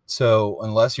there. So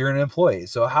unless you're an employee.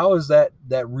 So how is that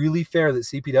really fair that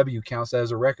CPW counts that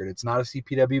as a record? It's not a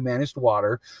CPW managed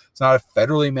water. It's not a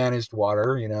federally managed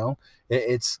water.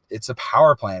 It's a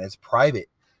power plant. It's private.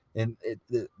 And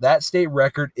that state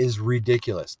record is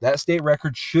ridiculous. That state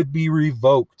record should be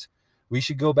revoked. We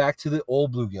should go back to the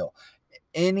old bluegill.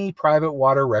 Any private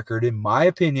water record, in my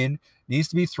opinion, needs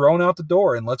to be thrown out the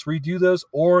door, and let's redo those.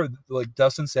 Or like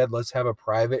Dustin said, let's have a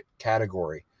private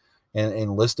category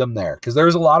and list them there, because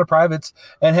there's a lot of privates,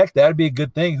 and heck, that'd be a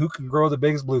good thing. Who can grow the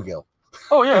biggest bluegill?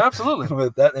 Oh yeah,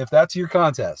 absolutely. if that's your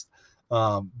contest.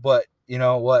 But you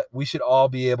know what? We should all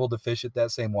be able to fish at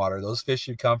that same water. Those fish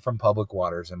should come from public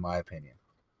waters, in my opinion.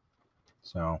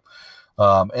 So,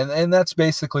 and that's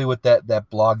basically what that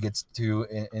blog gets to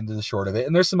into the short of it.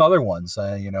 And there's some other ones,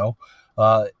 and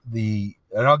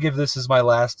I'll give this as my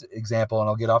last example, and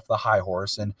I'll get off the high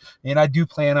horse. And I do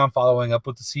plan on following up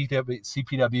with the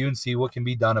CPW and see what can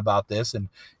be done about this, and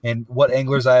what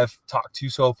anglers I have talked to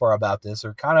so far about this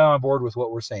are kind of on board with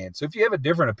what we're saying. So if you have a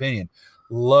different opinion,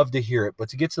 love to hear it. But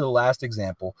to get to the last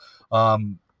example,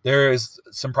 there is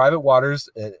some private waters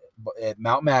at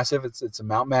Mount Massive. It's a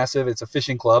Mount Massive. It's a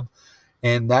fishing club,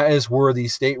 and that is where the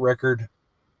state record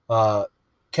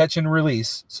catch and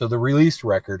release, so the released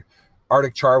record,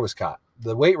 Arctic char was caught.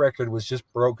 The weight record was just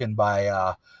broken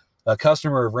by a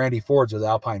customer of Randy Ford's with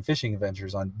Alpine Fishing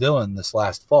Adventures on Dillon this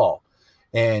last fall.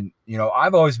 And,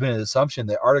 I've always been an assumption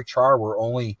that Arctic char were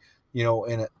only,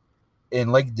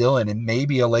 in Lake Dillon and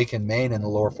maybe a lake in Maine in the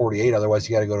lower 48. Otherwise,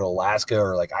 you got to go to Alaska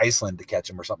or like Iceland to catch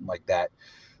them or something like that.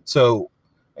 So,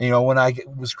 when I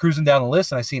was cruising down the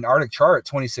list and I seen Arctic char at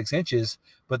 26 inches,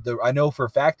 but I know for a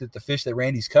fact that the fish that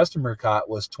Randy's customer caught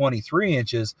was 23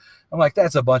 inches. I'm like,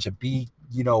 that's a bunch of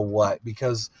what?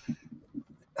 Because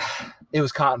it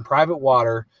was caught in private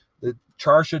water. The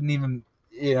char shouldn't even,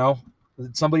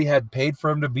 somebody had paid for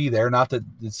him to be there. Not that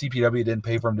the CPW didn't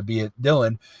pay for him to be at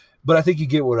Dillon, but I think you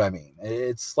get what I mean.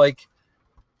 It's like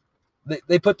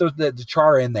they put the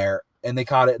char in there and they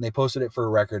caught it and they posted it for a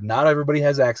record. Not everybody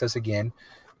has access again.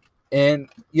 And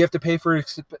you have to pay for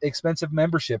expensive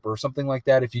membership or something like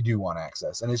that if you do want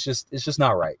access. And it's just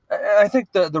not right. I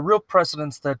think the real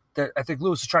precedence that I think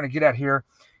Lewis is trying to get at here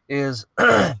is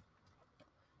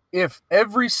if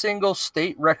every single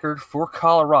state record for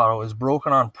Colorado is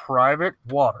broken on private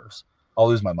waters, I'll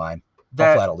lose my mind.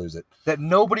 I'll flat out lose it. That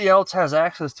nobody else has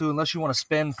access to unless you want to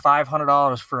spend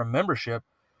 $500 for a membership,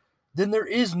 then there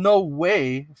is no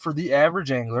way for the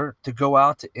average angler to go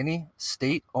out to any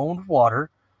state-owned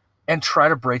water and try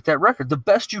to break that record. The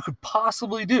best you could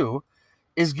possibly do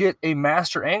is get a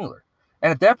master angler.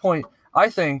 And at that point, I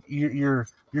think you're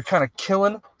kind of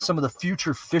killing some of the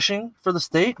future fishing for the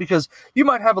state, because you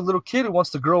might have a little kid who wants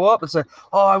to grow up and say,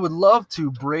 "Oh, I would love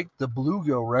to break the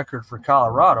bluegill record for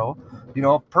Colorado."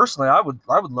 Personally, I would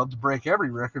love to break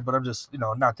every record, but I'm just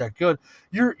not that good.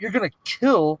 You're going to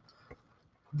kill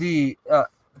the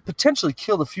potentially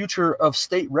kill the future of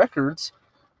state records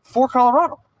for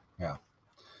Colorado.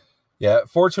 Yeah.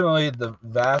 Fortunately, the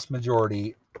vast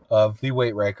majority of the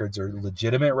weight records are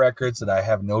legitimate records that I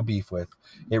have no beef with.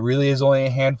 It really is only a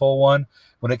handful one.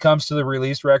 When it comes to the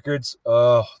released records,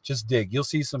 just dig. You'll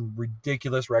see some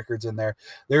ridiculous records in there.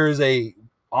 There is a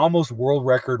almost world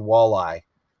record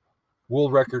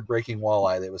breaking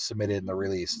walleye that was submitted in the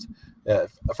released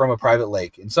from a private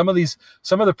lake. And some of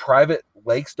the private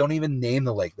lakes don't even name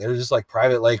the lake. They're just like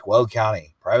private lake Weld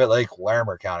County, private lake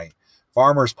Larimer County,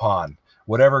 Farmers Pond,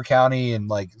 whatever county in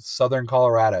like southern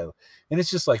Colorado. And it's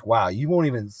just like, wow, you won't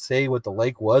even say what the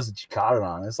lake was that you caught it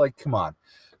on. It's like, come on.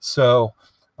 So,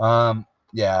 we're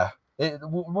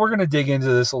going to dig into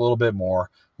this a little bit more.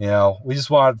 We just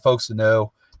want folks to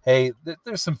know, hey,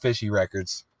 there's some fishy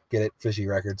records. Get it? Fishy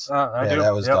records.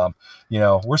 That was dumb.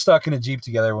 We're stuck in a Jeep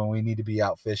together when we need to be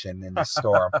out fishing in the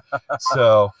storm.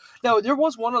 So now there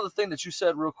was one other thing that you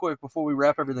said real quick before we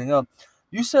wrap everything up.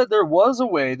 You said there was a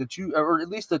way that you, or at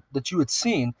least that you had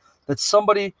seen, that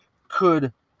somebody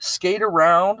could skate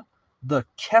around the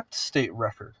kept state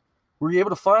record. Were you able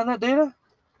to find that data?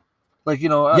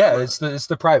 It's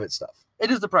the private stuff. It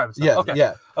is the private stuff. Yeah. Okay.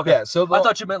 Yeah. Okay. Yeah. So I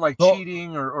thought you meant like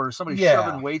cheating or somebody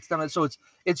shoving weights down it. So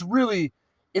it's really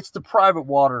the private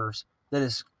waters that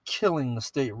is killing the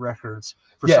state records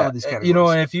for some of these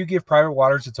categories. And if you give private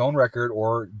waters its own record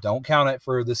or don't count it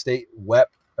for the state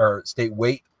state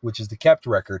weight, which is the kept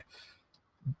record,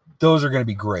 those are going to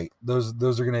be great. Those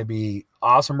are going to be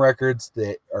awesome records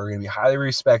that are going to be highly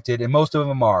respected, and most of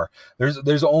them are.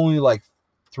 There's only like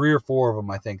 3 or 4 of them,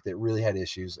 I think, that really had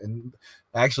issues. And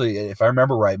actually, if I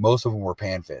remember right, most of them were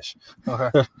panfish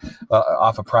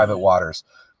off of private waters.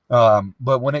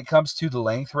 But when it comes to the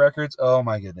length records, oh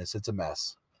my goodness, it's a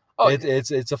mess.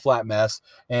 It's a flat mess.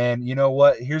 And you know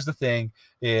what? Here's the thing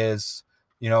is,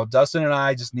 Dustin and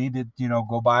I just need to,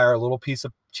 go buy our little piece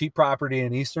of cheap property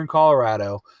in eastern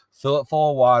Colorado, fill it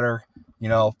full of water,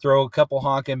 throw a couple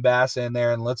honking bass in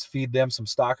there, and let's feed them some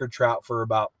stocker trout for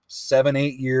about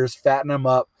 7-8 years, fatten them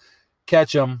up,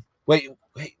 catch them. Wait,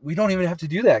 we don't even have to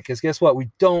do that, because guess what? We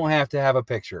don't have to have a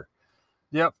picture.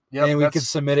 Yep. And we could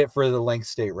submit it for the length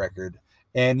state record.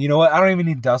 And you know what? I don't even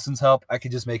need Dustin's help. I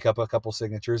could just make up a couple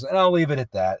signatures, and I'll leave it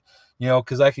at that,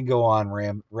 because I can go on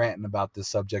ranting about this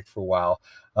subject for a while.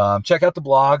 Check out the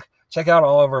blog. Check out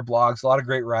all of our blogs. A lot of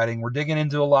great writing. We're digging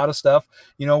into a lot of stuff.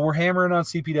 We're hammering on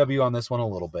CPW on this one a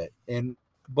little bit.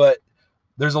 But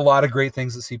there's a lot of great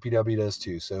things that CPW does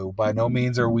too. So by no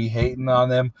means are we hating on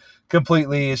them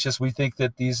completely. It's just we think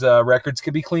that these records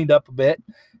could be cleaned up a bit.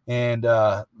 And,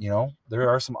 there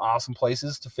are some awesome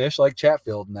places to fish like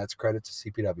Chatfield, and that's credit to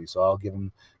CPW. So I'll give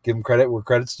them credit where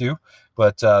credit's due.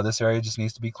 But this area just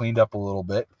needs to be cleaned up a little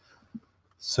bit.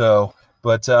 So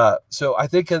I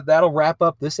think that'll wrap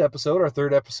up this episode, our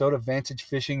 3rd episode of Vantage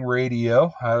Fishing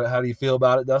Radio. How do you feel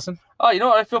about it, Dustin?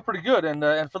 I feel pretty good.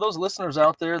 And for those listeners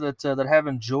out there that have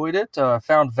enjoyed it,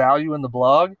 found value in the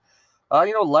blog,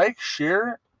 like,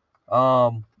 share,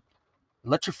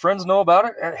 let your friends know about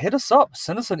it. Hit us up.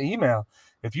 Send us an email.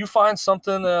 If you find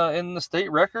something in the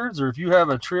state records, or if you have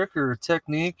a trick or a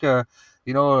technique, that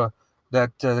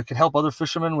could help other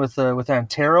fishermen with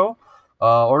Antero,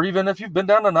 or even if you've been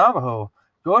down to Navajo,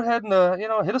 go ahead and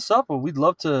hit us up. We'd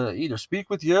love to either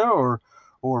speak with you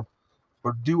or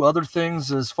do other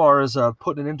things as far as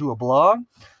putting it into a blog.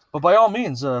 But by all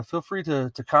means, feel free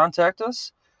to contact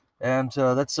us. And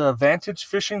that's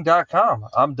vantagefishing.com.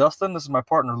 I'm Dustin. This is my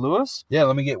partner, Lewis. Yeah,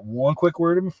 let me get one quick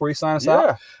word in before you sign us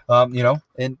out.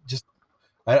 And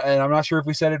I'm not sure if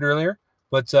we said it earlier,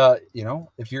 but,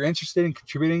 if you're interested in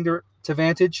contributing to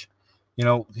Vantage,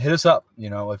 hit us up.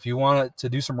 If you want to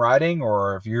do some writing,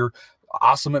 or if you're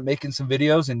awesome at making some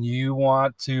videos and you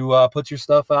want to put your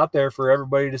stuff out there for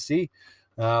everybody to see,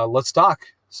 let's talk.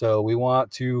 So we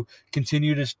want to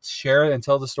continue to share and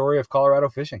tell the story of Colorado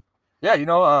fishing.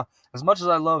 Yeah, as much as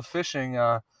I love fishing,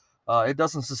 it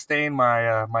doesn't sustain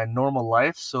my normal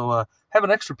life. So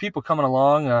having extra people coming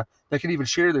along that can even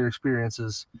share their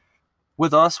experiences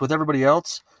with us, with everybody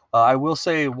else. I will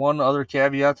say one other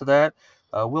caveat to that.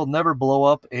 We'll never blow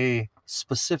up a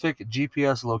specific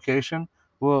GPS location.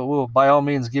 We'll by all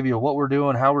means give you what we're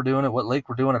doing, how we're doing it, what lake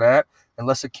we're doing it at,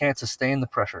 unless it can't sustain the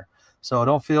pressure. So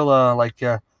don't feel like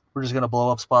we're just going to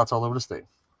blow up spots all over the state.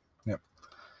 Yep.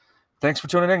 Thanks for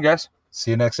tuning in, guys.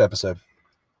 See you next episode.